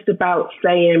not just about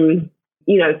saying,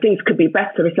 you know, things could be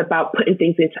better. It's about putting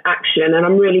things into action. And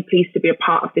I'm really pleased to be a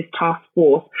part of this task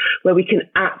force where we can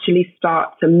actually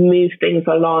start to move things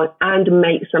along and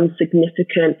make some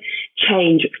significant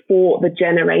change for the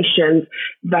generations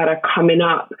that are coming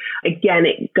up. Again,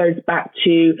 it goes back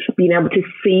to being able to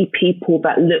see people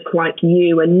that look like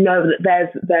you and know that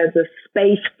there's a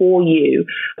space for you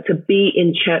to be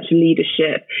in church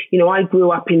leadership. You know, I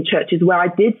grew up in churches where I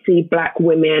did see Black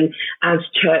women as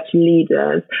church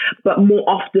leaders, but more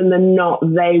often than not,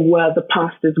 they were the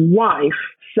pastor's wife.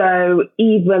 So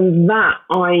even that,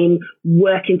 I'm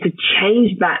working to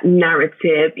change that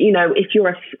narrative. You know, if you're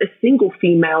a single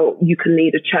female, you can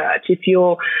lead a church. If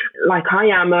you're like I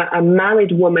am, a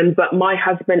married woman, but my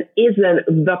husband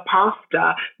isn't the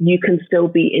pastor, you can still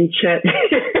be in church.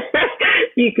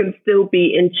 You can still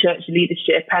be in church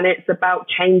leadership. And it's about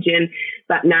changing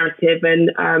that narrative.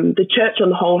 And the church on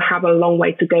the whole have a long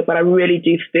way to go, but I really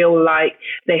do feel like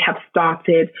they have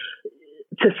started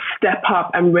to step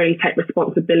up and really take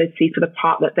responsibility for the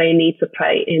part that they need to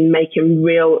play in making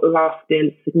real,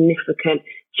 lasting, significant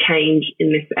change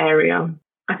in this area.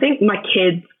 I think my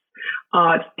kids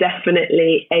are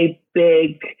definitely a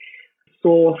big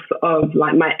source of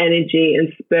like my energy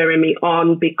and spurring me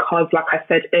on because, like I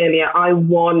said earlier, I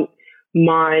want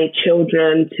my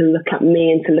children to look at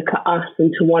me and to look at us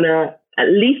and to want to at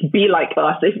least be like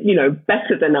us, if, you know,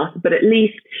 better than us, but at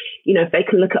least, you know, if they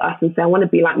can look at us and say, I want to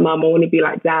be like mum, I want to be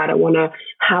like dad, I want to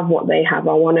have what they have,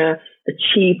 I want to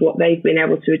achieve what they've been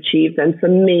able to achieve, then for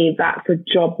me, that's a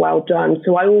job well done.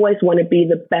 So I always want to be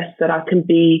the best that I can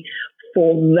be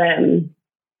for them.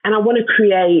 And I want to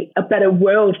create a better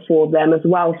world for them as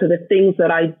well. So the things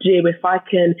that I do, if I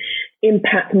can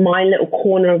impact my little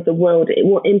corner of the world, it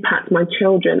will impact my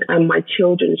children and my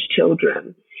children's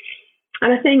children.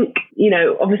 And I think, you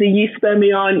know, obviously you spur me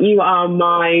on. You are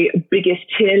my biggest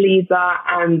cheerleader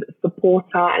and supporter.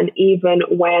 And even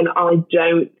when I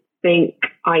don't think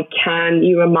I can,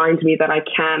 you remind me that I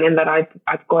can and that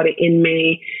I've got it in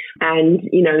me, and,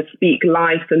 you know, speak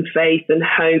life and faith and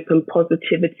hope and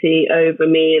positivity over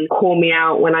me and call me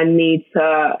out when I need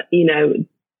to, you know,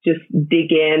 just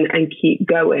dig in and keep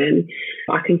going.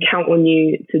 I can count on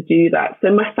you to do that.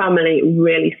 So my family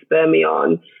really spur me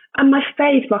on. And my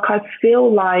faith, like I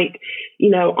feel like, you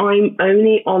know, I'm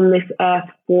only on this earth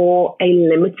for a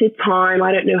limited time.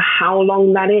 I don't know how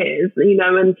long that is, you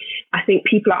know, and I think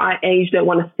people at our age don't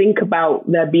want to think about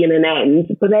there being an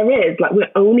end, but there is. Like,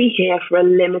 we're only here for a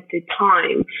limited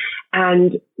time.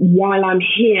 And while I'm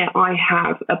here, I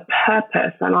have a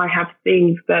purpose and I have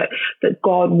things that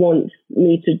God wants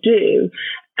me to do.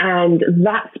 And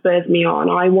that spurs me on.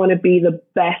 I want to be the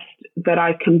best that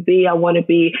I can be. I want to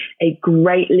be a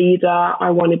great leader.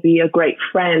 I want to be a great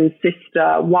friend,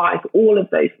 sister, wife, all of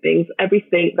those things.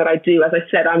 Everything that I do, as I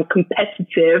said, I'm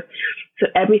competitive. So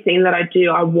everything that I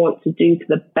do, I want to do to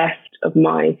the best of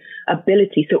my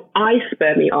ability. So I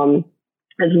spur me on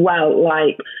as well.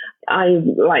 Like, I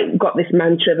got this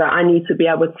mantra that I need to be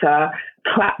able to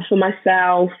clap for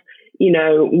myself, you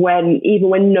know, even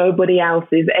when nobody else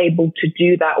is able to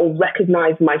do that or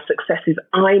recognize my successes,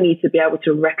 I need to be able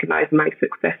to recognize my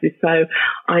successes. So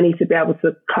I need to be able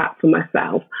to clap for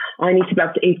myself. I need to be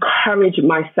able to encourage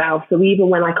myself. So even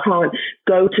when I can't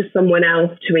go to someone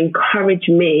else to encourage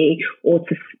me or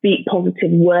to speak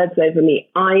positive words over me,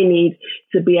 I need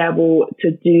to be able to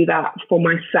do that for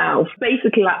myself.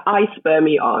 Basically, like, I spur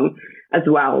me on as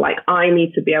well. Like, I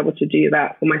need to be able to do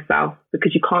that for myself,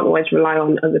 because you can't always rely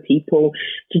on other people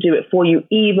to do it for you,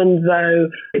 even though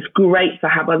it's great to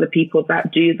have other people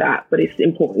that do that, but it's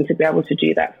important to be able to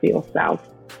do that for yourself.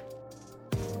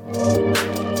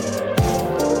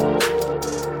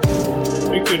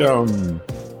 We could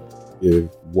give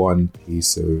one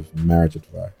piece of marriage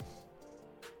advice,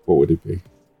 what would it be?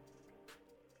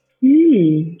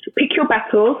 Pick your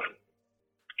battles.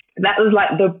 That was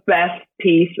like the best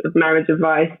piece of marriage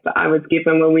advice that I was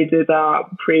given when we did our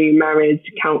pre-marriage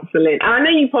counselling. And I know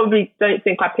you probably don't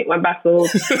think I picked my battles.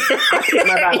 I picked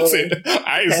my battles.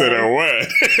 I ain't said a word.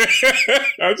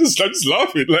 I'm just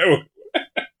laughing.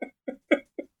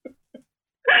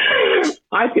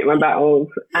 I pick my battles,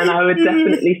 and I would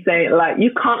definitely say, like,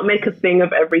 you can't make a thing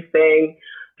of everything.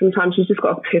 Sometimes you just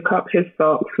got to pick up his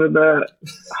socks for the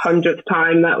 100th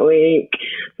time that week.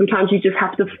 Sometimes you just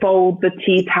have to fold the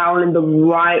tea towel in the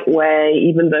right way,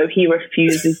 even though he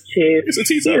refuses to. It's a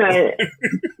tea towel.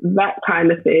 That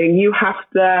kind of thing. You have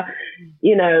to,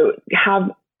 have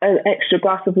an extra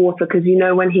glass of water because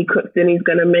when he cooks in, he's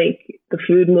going to make the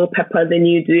food more pepper than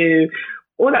you do.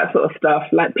 All that sort of stuff.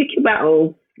 Like, pick your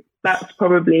battles. That's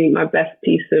probably my best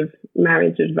piece of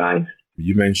marriage advice.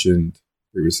 You mentioned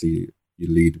previously you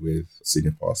lead with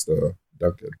Senior Pastor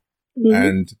Duncan. Mm-hmm.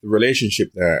 And the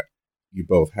relationship that you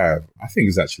both have, I think,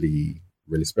 is actually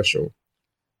really special.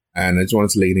 And I just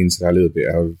wanted to lean into that a little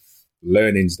bit of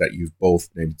learnings that you've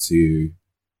both been able to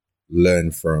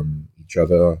learn from each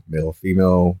other, male,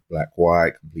 female, black,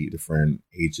 white, completely different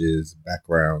ages,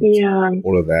 backgrounds,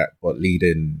 all of that, but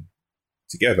leading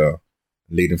together,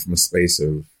 leading from a space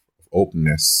of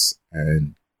openness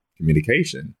and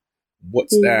communication.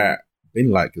 What's that been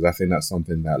like? Because I think that's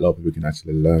something that a lot of people can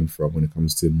actually learn from when it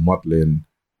comes to modeling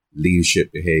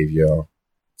leadership behavior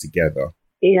together.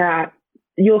 Yeah,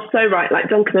 you're so right. Like,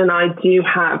 Duncan and I do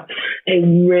have a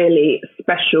really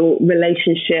special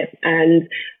relationship, and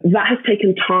that has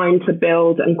taken time to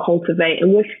build and cultivate,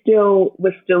 and we're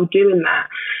still doing that.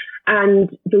 And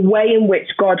the way in which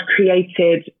God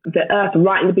created the earth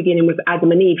right in the beginning with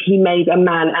Adam and Eve, he made a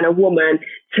man and a woman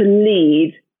to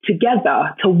lead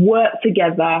together, to work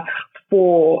together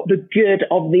for the good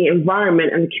of the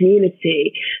environment and the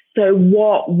community. So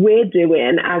what we're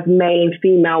doing as male and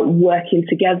female working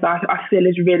together, I feel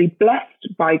is really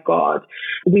blessed by God.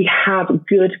 We have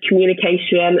good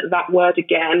communication, that word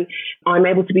again. I'm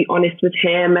able to be honest with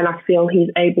him, and I feel he's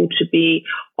able to be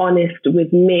honest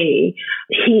with me.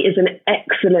 He is an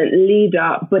excellent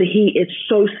leader, but he is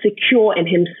so secure in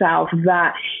himself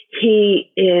that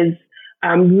he is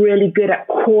really good at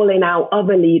calling out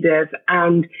other leaders.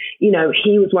 And,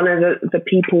 he was one of the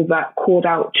people that called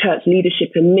out church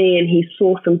leadership in me, and he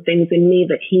saw some things in me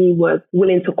that he was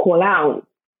willing to call out.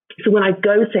 So when I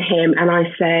go to him and I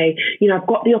say, I've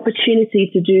got the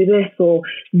opportunity to do this, or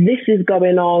this is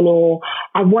going on, or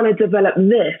I want to develop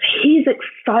this, he's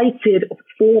excited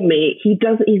for me. He's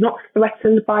not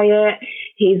threatened by it.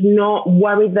 He's not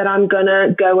worried that I'm going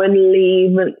to go and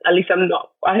leave. At least I'm not.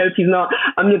 I hope he's not.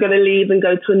 I'm going to leave and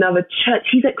go to another church.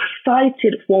 He's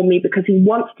excited for me because he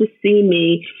wants to see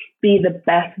me be the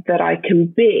best that I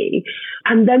can be.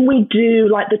 And then we do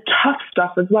like the tough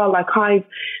stuff as well. Like, I've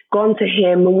gone to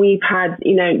him and we've had,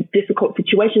 difficult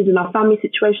situations in our family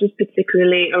situations,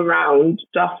 particularly around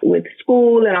stuff with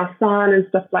school and our son and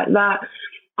stuff like that.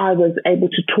 I was able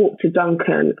to talk to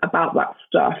Duncan about that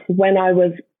stuff. When I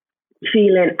was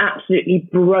feeling absolutely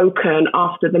broken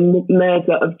after the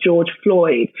murder of George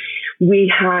Floyd,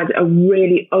 we had a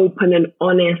really open and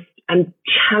honest and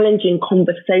challenging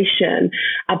conversation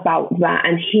about that.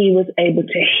 And he was able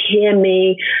to hear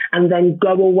me and then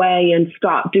go away and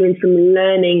start doing some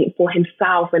learning for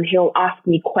himself. And he'll ask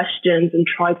me questions and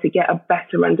try to get a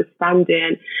better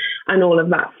understanding and all of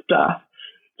that stuff.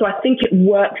 So I think it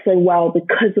works so well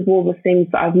because of all the things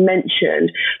that I've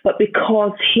mentioned, but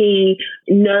because he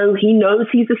knows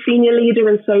he's a senior leader,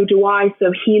 and so do I.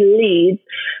 So he leads,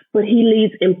 but he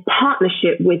leads in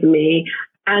partnership with me,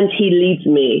 and he leads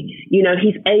me.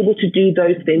 He's able to do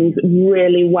those things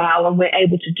really well, and we're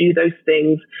able to do those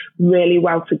things really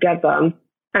well together.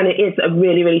 And it is a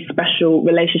really, really special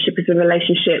relationship. It's a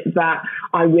relationship that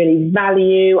I really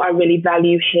value. I really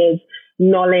value his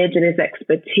knowledge and his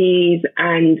expertise,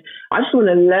 and I just want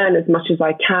to learn as much as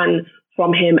I can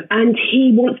from him, and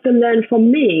he wants to learn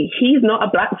from me. He's not a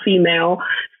black female.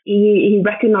 He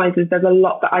recognizes there's a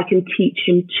lot that I can teach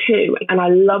him too, and I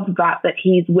love that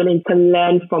he's willing to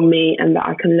learn from me and that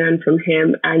I can learn from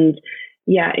him. And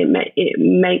it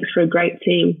makes for a great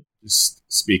team. Just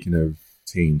speaking of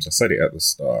teams, I said it at the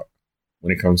start,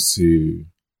 when it comes to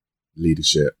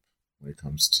leadership, when it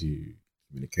comes to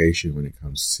communication, when it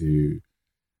comes to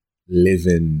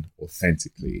living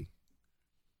authentically,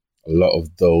 a lot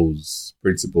of those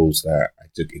principles that I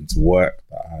took into work,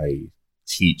 that I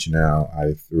teach now,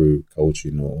 either through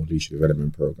coaching or leadership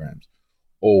development programs,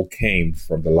 all came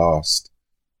from the last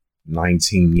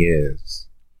 19 years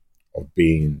of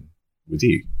being with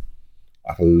you.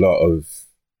 Like, a lot of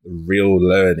the real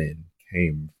learning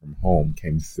came from home,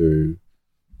 came through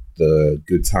the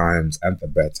good times and the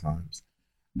bad times.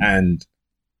 And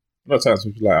a lot of times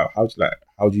people are like,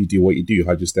 how do you do what you do?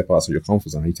 How do you step out of your comfort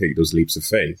zone? How do you take those leaps of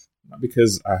faith? Not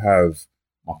because I have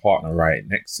my partner right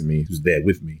next to me, who's there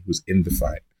with me, who's in the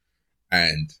fight.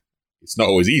 And it's not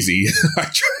always easy.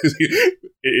 It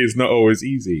is not always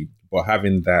easy. But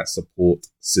having that support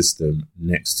system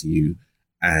next to you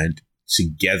and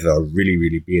together, really,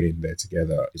 really being in there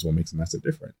together is what makes a massive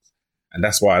difference. And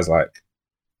that's why I was like,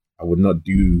 I would not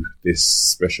do this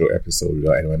special episode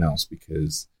without anyone else,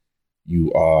 because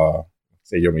you are,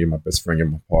 say, you're my best friend, you're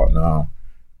my partner,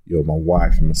 you're my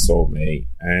wife and my soulmate.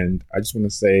 And I just want to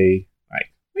say,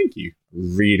 like, thank you.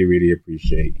 Really, really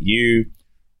appreciate you.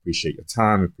 Appreciate your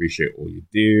time. Appreciate all you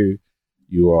do.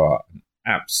 You are an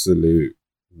absolute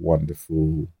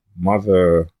wonderful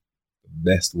mother, the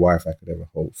best wife I could ever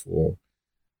hope for,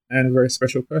 and a very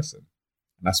special person.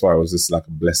 And that's why it was just like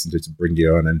a blessing to bring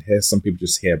you on and hear some people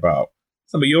just hear about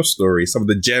some of your stories, some of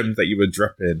the gems that you were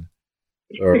dropping.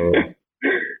 So,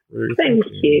 really thank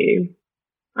you.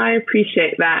 I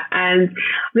appreciate that. And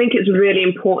I think it's really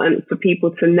important for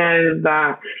people to know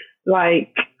that,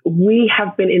 like, we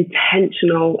have been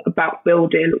intentional about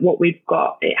building what we've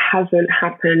got. It hasn't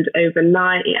happened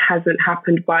overnight. It hasn't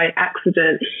happened by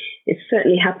accident. It's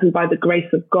certainly happened by the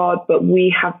grace of God, but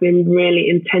we have been really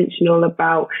intentional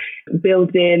about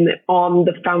building on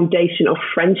the foundation of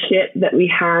friendship that we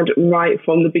had right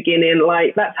from the beginning.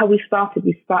 Like, that's how we started.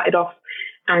 We started off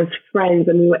as friends,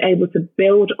 and we were able to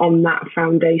build on that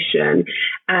foundation.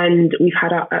 And we've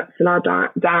had our ups and our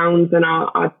downs and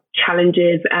our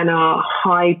challenges and our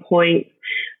high points.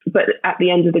 But at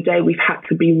the end of the day, we've had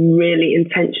to be really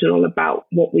intentional about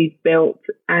what we've built.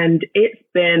 And it's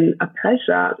been a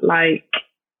pleasure. Like,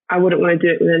 I wouldn't want to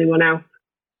do it with anyone else.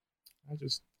 I'll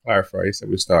just clarify. You said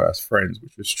we started as friends,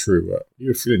 which was true, but you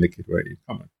were feeling the kid, weren't you?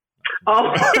 Come on.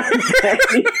 Oh, okay.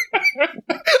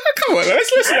 Come on,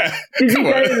 let's listen to that. Did you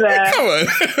go there? Come on.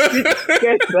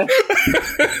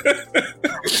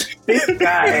 This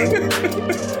guy.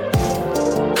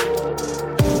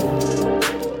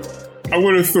 I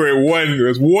want to throw in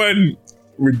there's one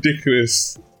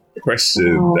ridiculous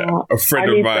question that a friend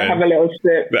of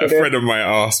mine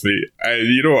asked me. And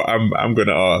you know what I'm going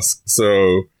to ask?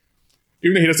 So,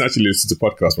 even though he doesn't actually listen to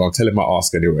podcasts, but I'll tell him I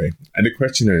ask anyway. And the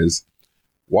question is,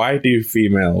 why do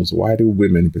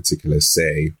women in particular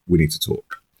say we need to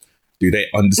talk? Do they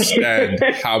understand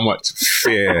how much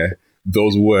fear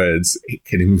those words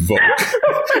can invoke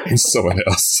in someone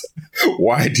else?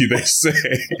 Why do they say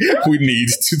we need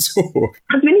to talk?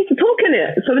 Because we need to talk in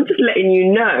it. So I'm just letting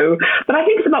you know. But I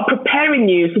think it's about preparing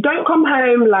you. So don't come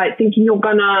home like thinking you're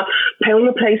gonna play on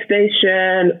your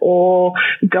PlayStation or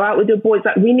go out with your boys.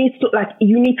 Like, we need to, like,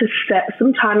 you need to set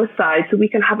some time aside so we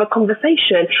can have a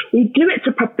conversation. We do it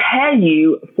to prepare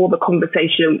you for the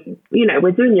conversation. You know,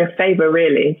 we're doing you a favor,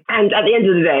 really. And at the end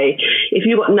of the day, if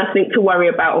you've got nothing to worry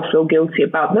about or feel guilty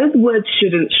about, those words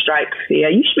shouldn't strike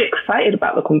fear. You should be excited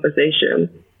about the conversation.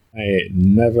 I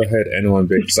never heard anyone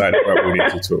be excited about we need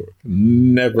to talk.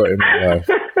 Never in my life.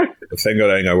 But thank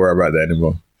God I ain't got to worry about that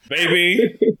anymore.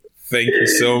 Baby, thank you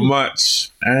so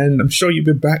much. And I'm sure you'll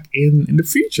be back in the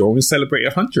future when we celebrate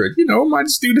 100. You know, I might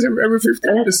just do this every 50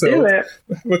 episodes.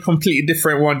 We'll have a completely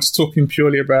different one, just talking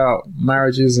purely about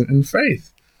marriages and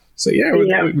faith. So yeah,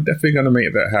 we're definitely going to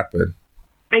make that happen.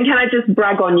 And can I just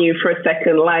brag on you for a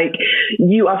second? Like,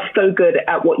 you are so good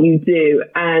at what you do.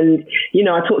 And, you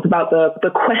know, I talked about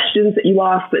the questions that you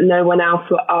ask that no one else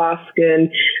will ask, and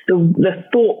the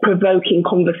thought-provoking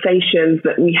conversations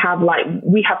that we have. Like,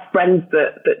 we have friends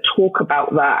that talk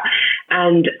about that.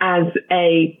 And as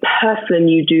a person,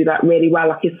 you do that really well.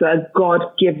 Like, it's a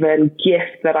God-given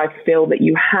gift that I feel that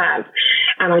you have.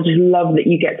 And I just love that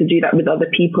you get to do that with other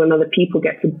people, and other people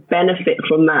get to benefit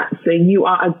from that. So you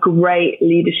are a great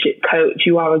leadership coach.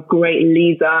 You are a great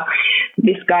leader.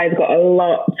 This guy's got a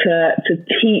lot to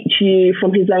teach you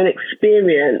from his own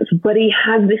experience, but he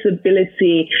has this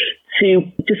ability to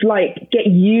just like get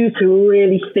you to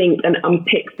really think and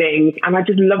unpick things. And I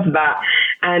just love that.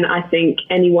 And I think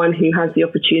anyone who has the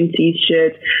opportunity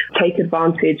should take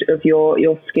advantage of your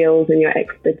skills and your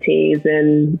expertise.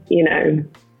 And, you know,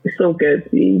 it's all good.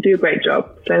 You do a great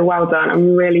job. So well done.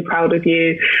 I'm really proud of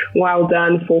you. Well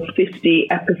done for 50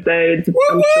 episodes.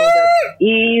 I'm sure there'll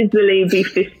easily be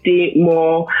 50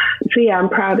 more. So yeah, I'm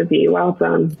proud of you. Well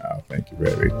done. Oh, thank you,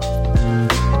 baby.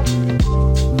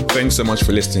 Thanks so much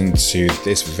for listening to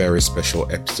this very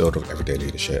special episode of Everyday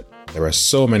Leadership. There are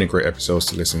so many great episodes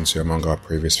to listen to among our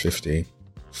previous 50.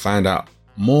 Find out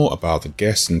more about the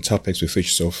guests and topics we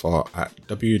featured so far at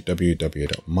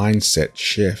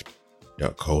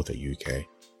www.mindsetshift.co.uk.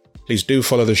 Please do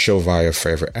follow the show via your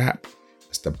favorite app.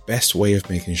 It's the best way of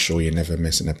making sure you never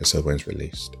miss an episode when it's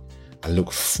released. I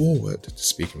look forward to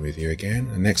speaking with you again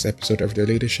in the next episode of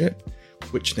Everyday Leadership,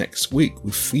 which next week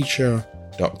will feature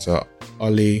Dr.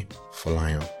 Ollie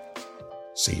Folayan.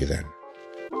 See you then.